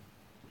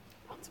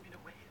 Wants me to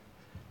wait.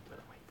 But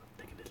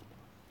take a little.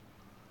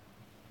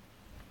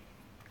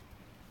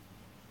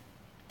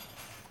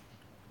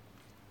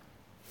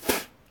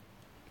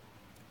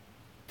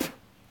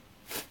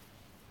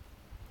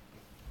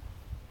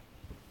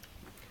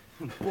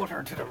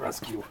 Butter to the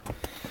rescue.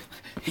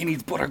 He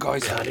needs butter,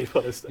 guys. Yeah, I need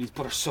butter. He needs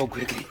butter so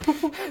quickly.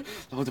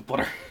 Loads of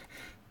butter.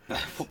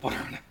 Put butter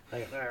in it.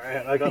 Hang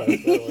on, I got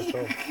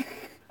it.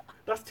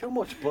 That's too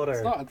much butter.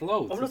 It's not, it's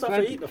loads. I'm just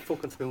after eating a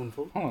fucking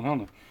spoonful. Hold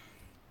on.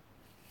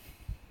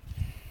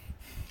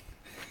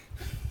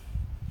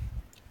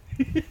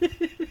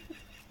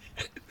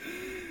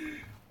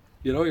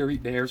 You know you're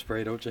eating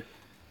hairspray, don't you?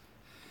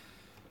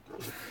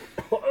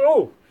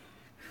 Oh!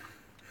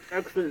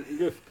 Excellent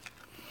gift.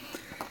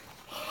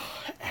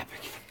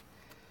 Epic.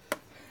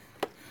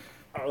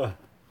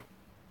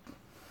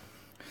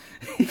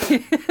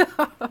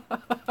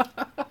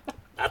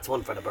 That's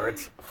one for the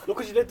birds. Look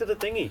what you did to the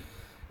thingy.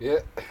 Yeah.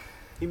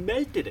 He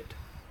melted it.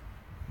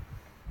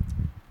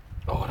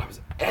 Oh, that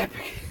was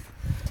epic.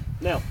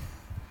 Now,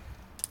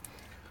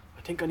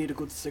 I think I need a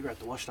good cigarette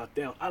to wash that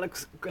down.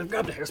 Alex,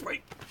 grab the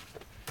hairspray.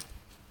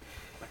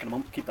 Back in a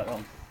moment, keep that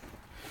on.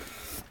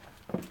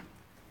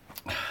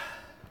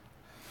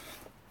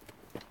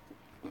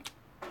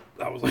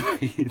 That was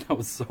that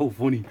was so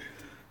funny.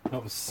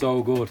 That was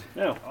so good.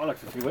 Now,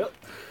 Alex, if you will.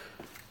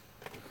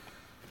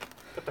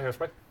 Get the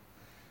hairspray.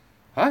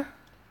 Huh? I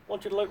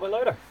want you to light my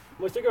lighter,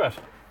 my cigarette.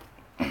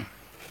 Are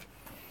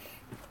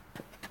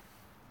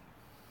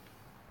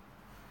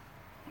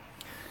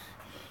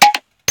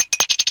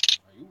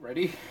you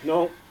ready?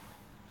 No.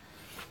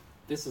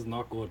 This is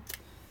not good.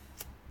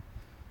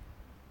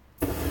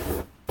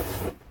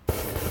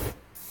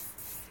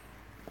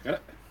 Get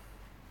it?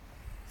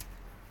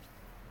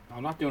 No,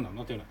 I'm not doing it.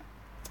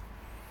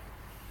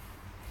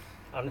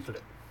 Honestly.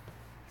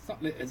 It's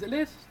not lit. Is it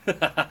lit?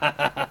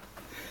 I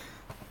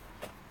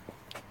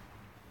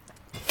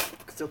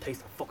can still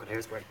taste the fucking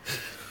hairspray.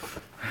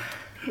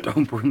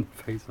 Don't burn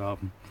the face off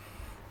him.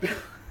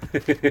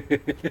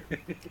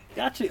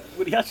 He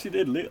actually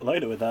did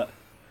light it with that,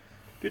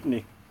 didn't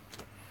he?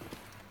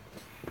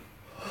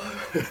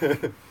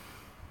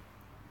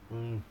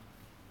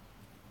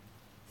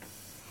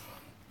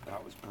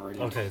 That was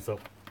brilliant. Okay, so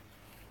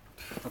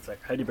that's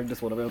like, how do you bring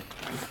this one around?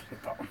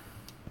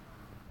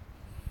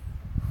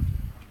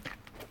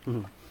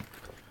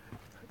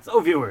 So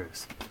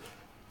viewers,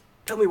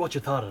 tell me what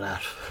you thought of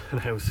that and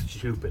how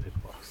stupid it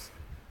was.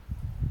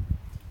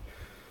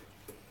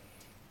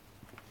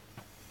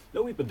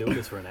 No, we've been doing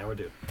this for an hour,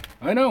 dude.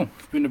 I know.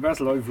 It's been the best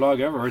live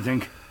vlog ever, I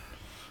think.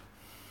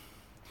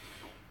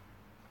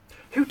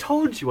 Who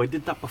told you I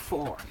did that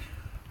before?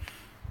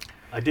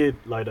 I did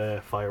light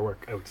a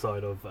firework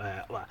outside of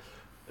a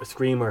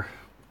screamer.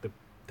 The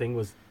thing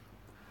was,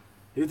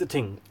 here's the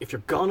thing, if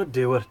you're gonna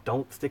do it,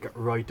 don't stick it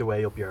right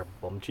away up your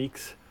bum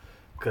cheeks,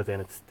 because then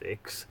it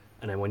sticks,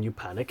 and then when you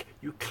panic,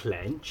 you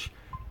clench,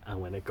 and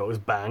when it goes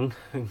bang,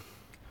 you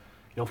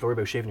don't have to worry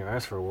about shaving your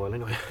arse for a while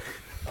anyway.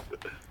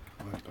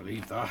 I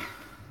believe that.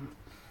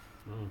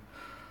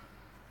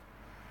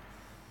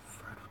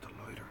 Fred with the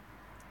lighter.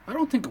 I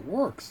don't think it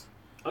works.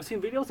 I've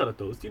seen videos that it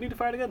does. Do you need to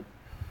fire it again?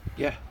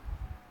 Yeah.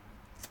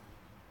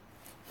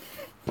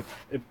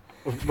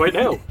 Right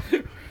now?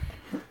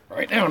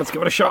 Right now, let's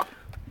give it a shot.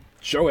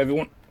 Show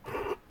everyone.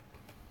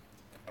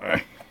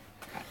 Alright.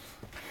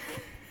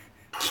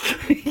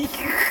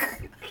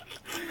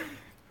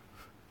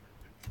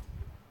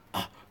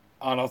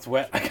 Oh no, it's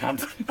wet. I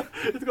can't.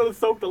 It's gonna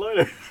soak the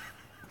lighter.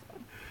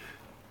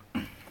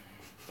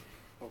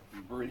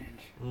 Brilliant.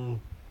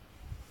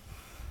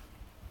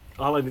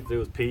 All I need to do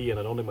is pee, and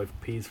I don't think my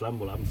pee is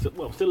flammable. I'm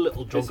still a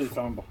little drunk. Piss is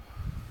flammable.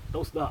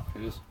 No, stop.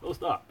 It is. No,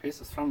 stop. Piss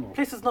is flammable.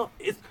 Piss is not.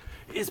 It's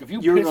If you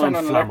urine piss on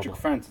an flammable. electric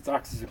fence, it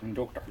acts as a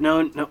conductor.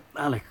 No,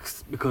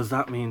 Alex, because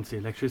that means the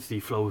electricity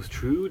flows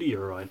through the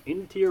urine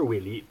into your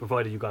willy,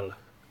 provided you got a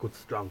good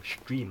strong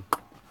stream.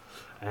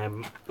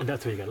 And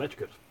that's how you get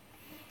electrocuted.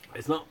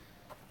 It's not.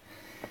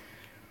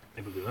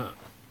 People do that.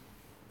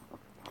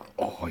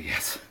 Oh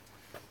yes.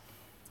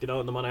 You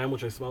know, no matter how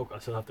much I smoke, I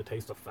still have to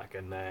taste the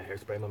fucking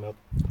hairspray in my mouth.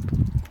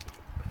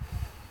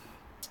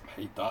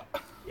 Hate that.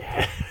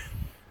 Yeah.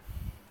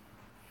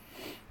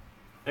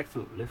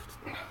 Excellent lift.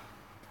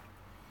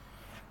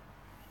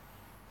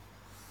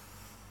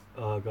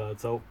 Oh god,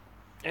 so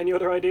any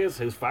other ideas?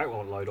 His fart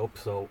won't light up,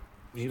 so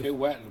It's too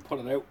wet and put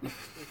it out.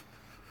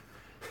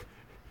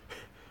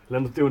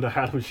 Len's doing the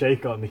Harlem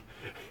Shake on me.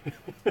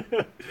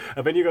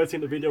 Have any of you guys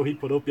seen the video he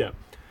put up yet?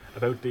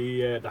 About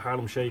the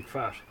Harlem Shake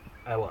fat?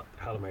 What?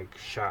 Harlem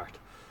Shake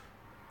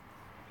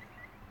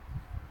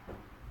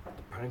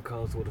The prank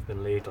calls would have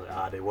been lethal.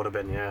 They would have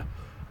been, yeah.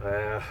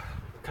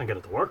 Can't get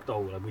it to work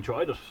though. We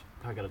tried it.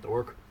 Can't get it to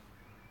work.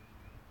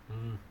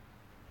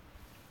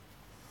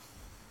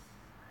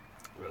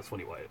 That's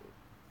funny why. Do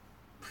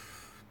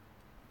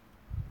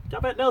you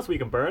have anything else we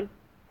can burn?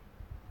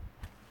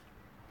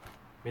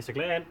 Mr.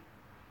 Glenn? Do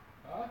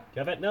you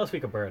have anything else we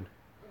can burn?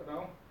 I don't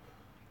know.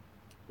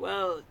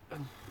 Well,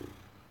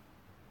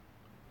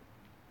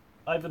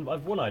 I've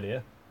one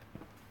idea.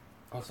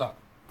 What's that?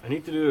 I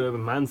need to do a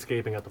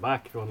manscaping at the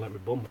back if you want to let me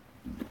bum.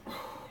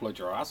 Light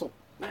your asshole.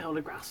 Now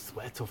the grass is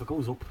wet, so if it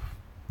goes up,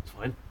 it's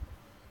fine.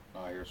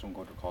 Oh, here's some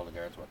good to call the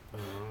guards with.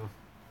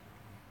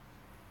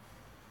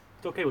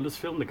 It's okay, we'll just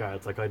film the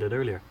guards like I did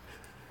earlier.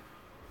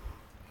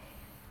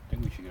 I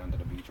think we should get onto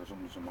the beach or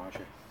something to marsh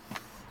it.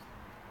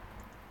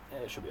 Yeah,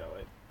 it should be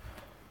alright.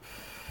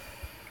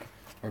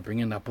 Or bring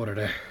in that butter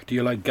there. Do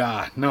you like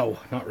ga? No,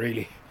 not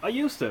really. I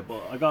used to,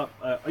 but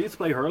I used to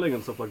play hurling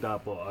and stuff like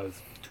that, but I was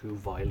too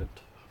violent.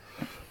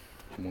 I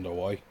wonder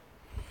why.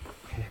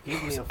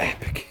 Give me a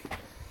Epic.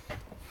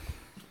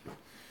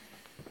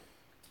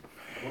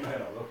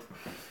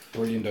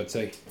 Brilliant, I'd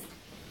say.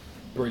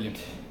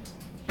 Brilliant.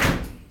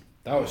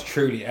 That was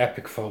truly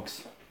epic,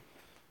 folks.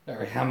 There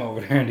I am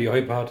over there in the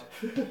iPod.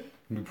 In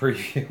the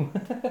preview.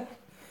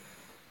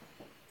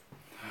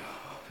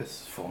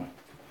 This is fun.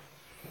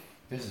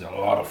 This is a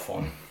lot of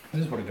fun.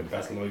 This is probably the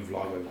best live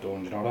vlog I've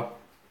done, do you know that?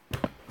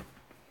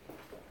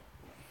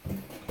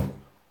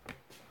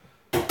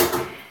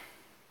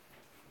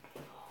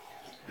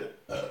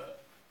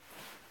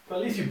 Well,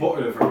 at least you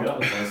buttered it for me, that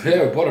was nice.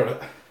 Yeah, I buttered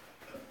it.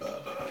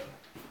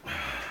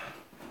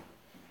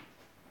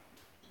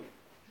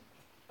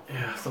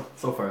 Yeah,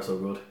 so far so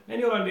good.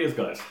 Any other ideas,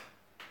 guys?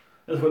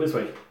 Let's go this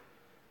way.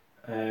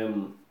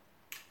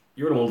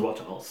 You're the ones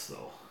watching us,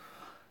 so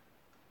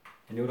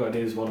any other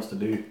ideas you want us to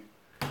do?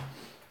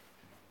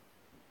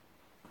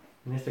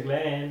 Mr.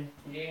 Glenn.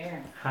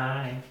 Yeah.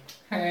 Hi.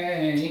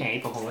 Hey.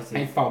 Hey, for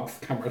Hey folks,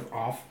 camera's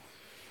off.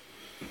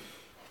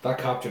 That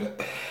captured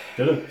it.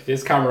 Did it?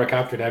 This camera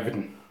captured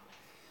everything.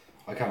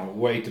 I can't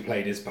wait to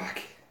play this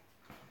back.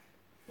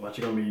 I'm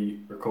actually going to be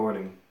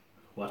recording,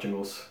 watching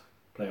us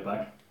play it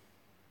back.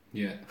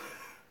 Yeah.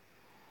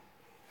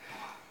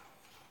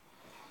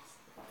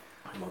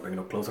 I'm going to bring it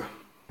up closer.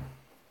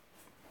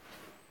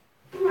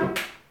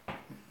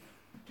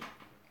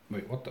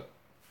 what the?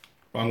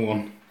 Wrong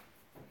one.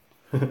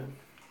 We're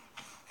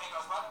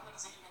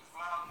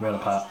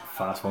gonna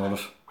fast forward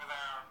it.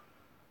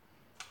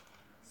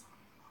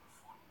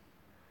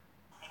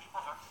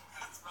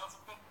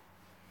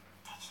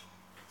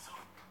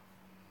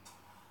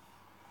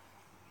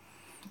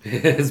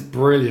 It's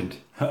brilliant.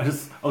 I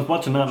was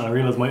watching that and I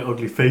realised my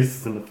ugly face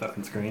is in the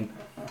fucking screen.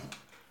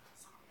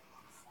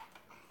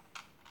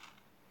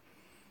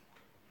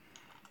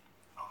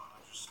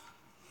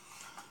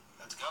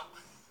 Let's go.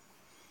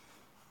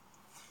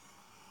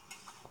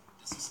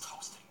 This is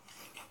toasting.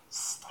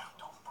 Stop,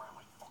 don't burn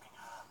my fucking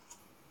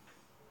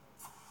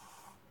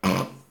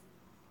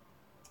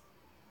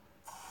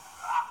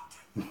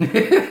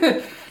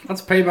hand.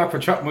 That's payback for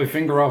chopping my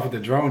finger off with the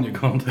drone, you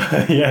cunt.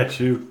 Yeah,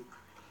 true.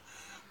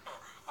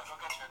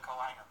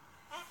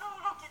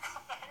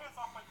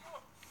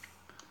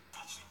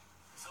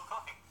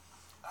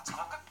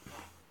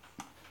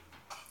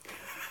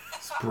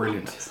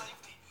 Brilliant. That's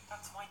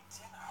my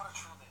dinner. How to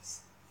throw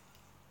this?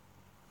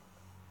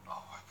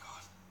 Oh my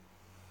god.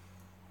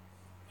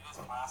 It is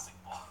plastic,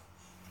 but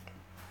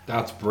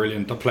That's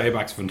brilliant. The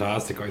playback's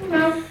fantastic, I think.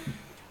 okay.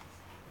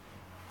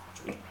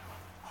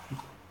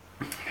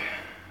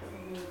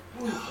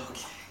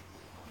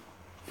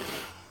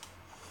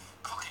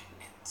 Cooking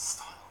in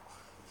style.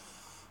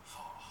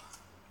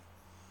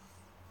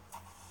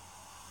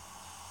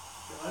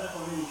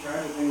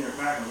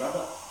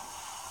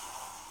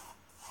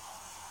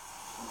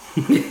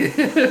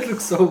 It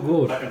looks so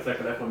good. Back in a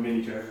second, that's my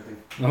mini charger thing.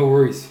 No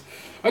worries.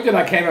 I think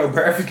that came out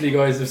perfectly,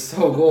 guys. It's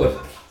so good.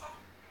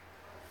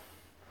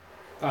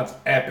 That's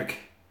epic.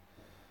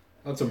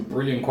 That's some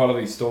brilliant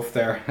quality stuff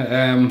there.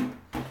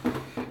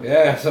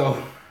 Yeah,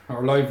 so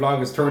our live vlog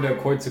has turned out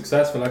quite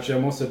successful, actually,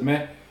 I must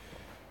admit.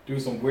 Do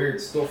some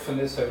weird stuff in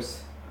this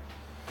house.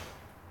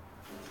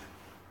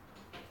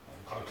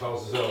 I'll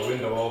close this little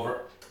window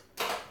over.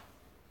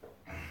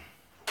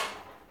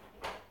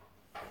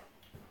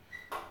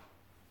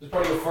 This is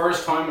probably the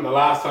first time and the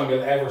last time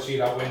you'll ever see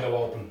that window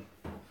open.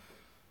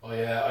 Oh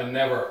yeah, I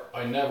never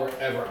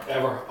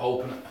ever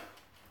open it.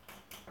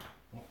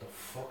 What the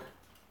fuck?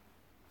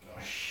 Oh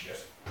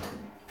shit.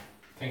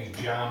 Thing's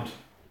jammed.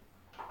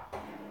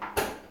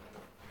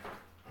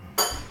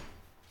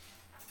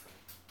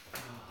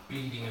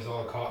 Beading is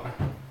all caught now.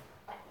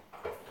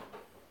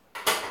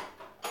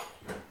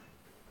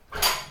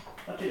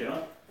 What did you do?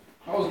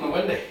 I was in the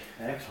window.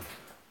 Excellent.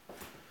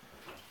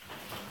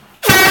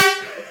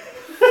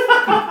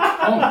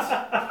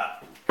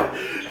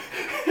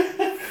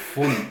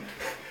 Funny.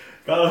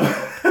 Got him.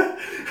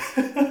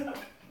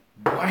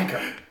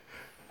 Wanker.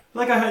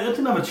 Like I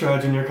didn't have a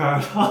charge in your car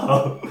at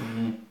all.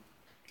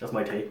 That's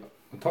my take.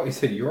 I thought you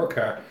said your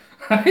car.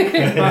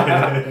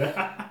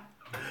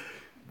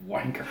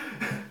 Wanker.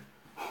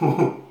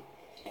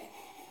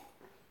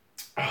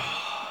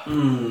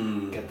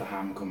 Get the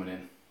ham coming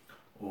in.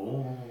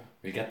 Oh.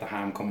 We get the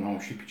ham coming home.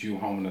 She'll be due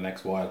home in the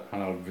next while,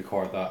 and I'll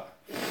record that.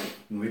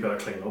 We better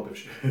clean up if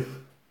she.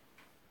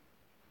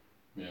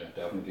 Yeah,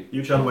 definitely.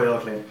 You chat away, I'll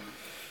clean.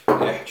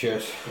 Yeah,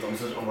 cheers.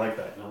 Because I'm like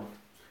that, you know.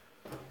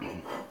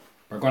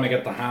 We're going to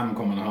get the ham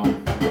coming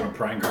home. We're going to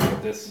prank her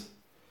with this.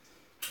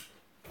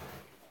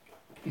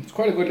 It's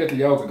quite a good little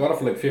yoke. I got it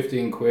for like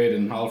 15 quid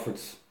in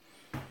Halfords.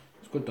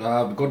 It's good to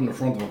have. Good in the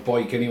front of a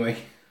bike anyway.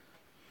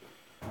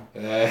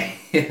 Yeah,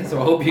 so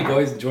I hope you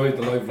guys enjoyed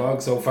the live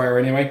vlog so far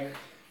anyway.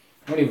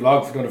 Only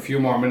vlog for a few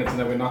more minutes and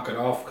then we knock it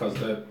off because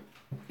the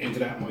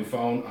internet on my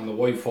phone and the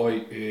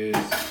Wi-Fi is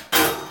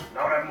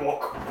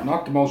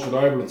not the most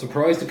reliable. I'm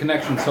surprised the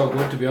connection's so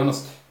good, to be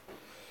honest.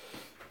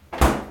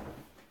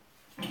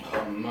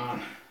 Oh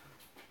man.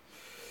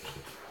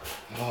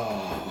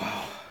 Oh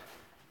wow.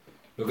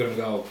 Look at him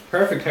go.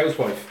 Perfect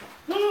housewife.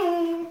 We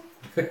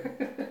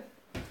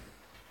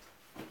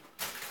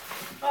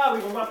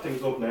can wrap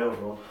things up now,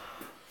 bro.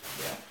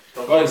 Yeah.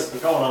 So Guys, we're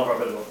going on for a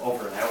bit of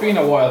over an hour. It's been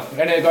a while.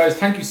 Anyway, guys,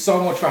 thank you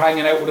so much for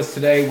hanging out with us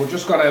today. We're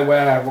just gonna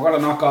we're gonna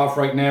knock off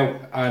right now,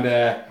 and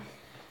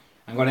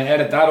I'm gonna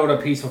edit that other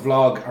piece of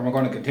vlog, and we're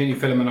gonna continue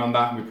filming on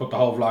that, and we put the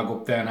whole vlog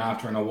up then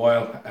after in a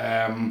while.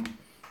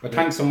 But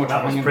thanks so much for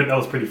hanging. That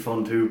was pretty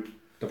fun too.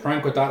 The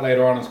prank with that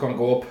later on is gonna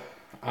go up,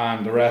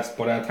 and the rest.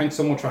 But thanks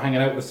so much for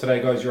hanging out with us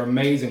today, guys. You're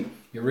amazing.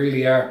 You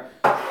really are.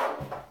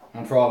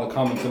 And for all the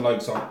comments and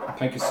likes, so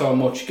thank you so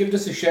much. Give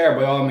this a share,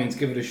 by all means.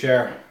 Give it a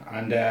share,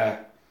 and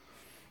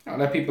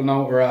let people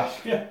know what we're at.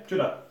 Yeah, do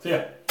that. See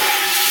ya.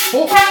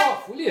 Fuck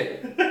off, will you?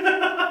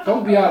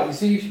 Don't be out. You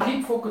see, you should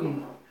keep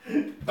fucking.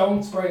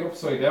 Don't spray it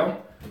upside down.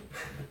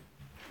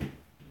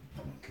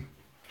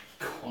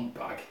 Cunt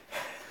bag.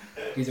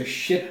 He's a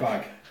shit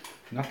bag.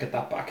 Not get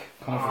that back.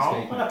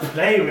 Confiscate. I'm not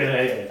play with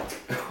it.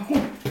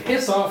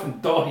 Piss off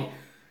and die.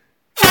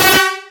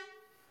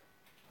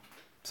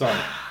 Sorry.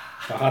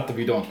 That had to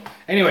be done.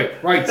 Anyway,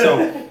 right,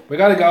 so we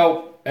gotta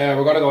go.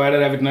 We're gonna go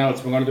edit everything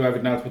else. We're gonna do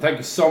everything else. But thank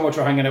you so much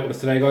for hanging out with us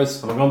today, guys.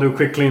 And we're gonna do a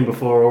quick clean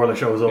before Orla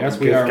shows up. Yes,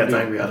 and we are. gets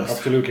angry at us.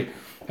 Absolutely.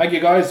 Thank you,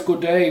 guys.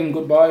 Good day and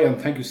goodbye. And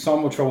thank you so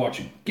much for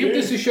watching. Give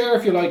this a share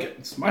if you like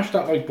it. Smash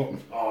that like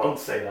button. Oh, don't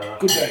say that.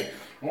 Good day.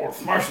 Oh,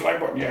 smash the like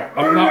button, yeah.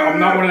 I'm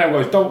not one of them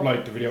guys. Don't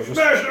like the video.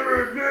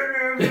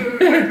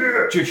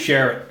 Just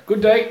share it.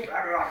 Good day.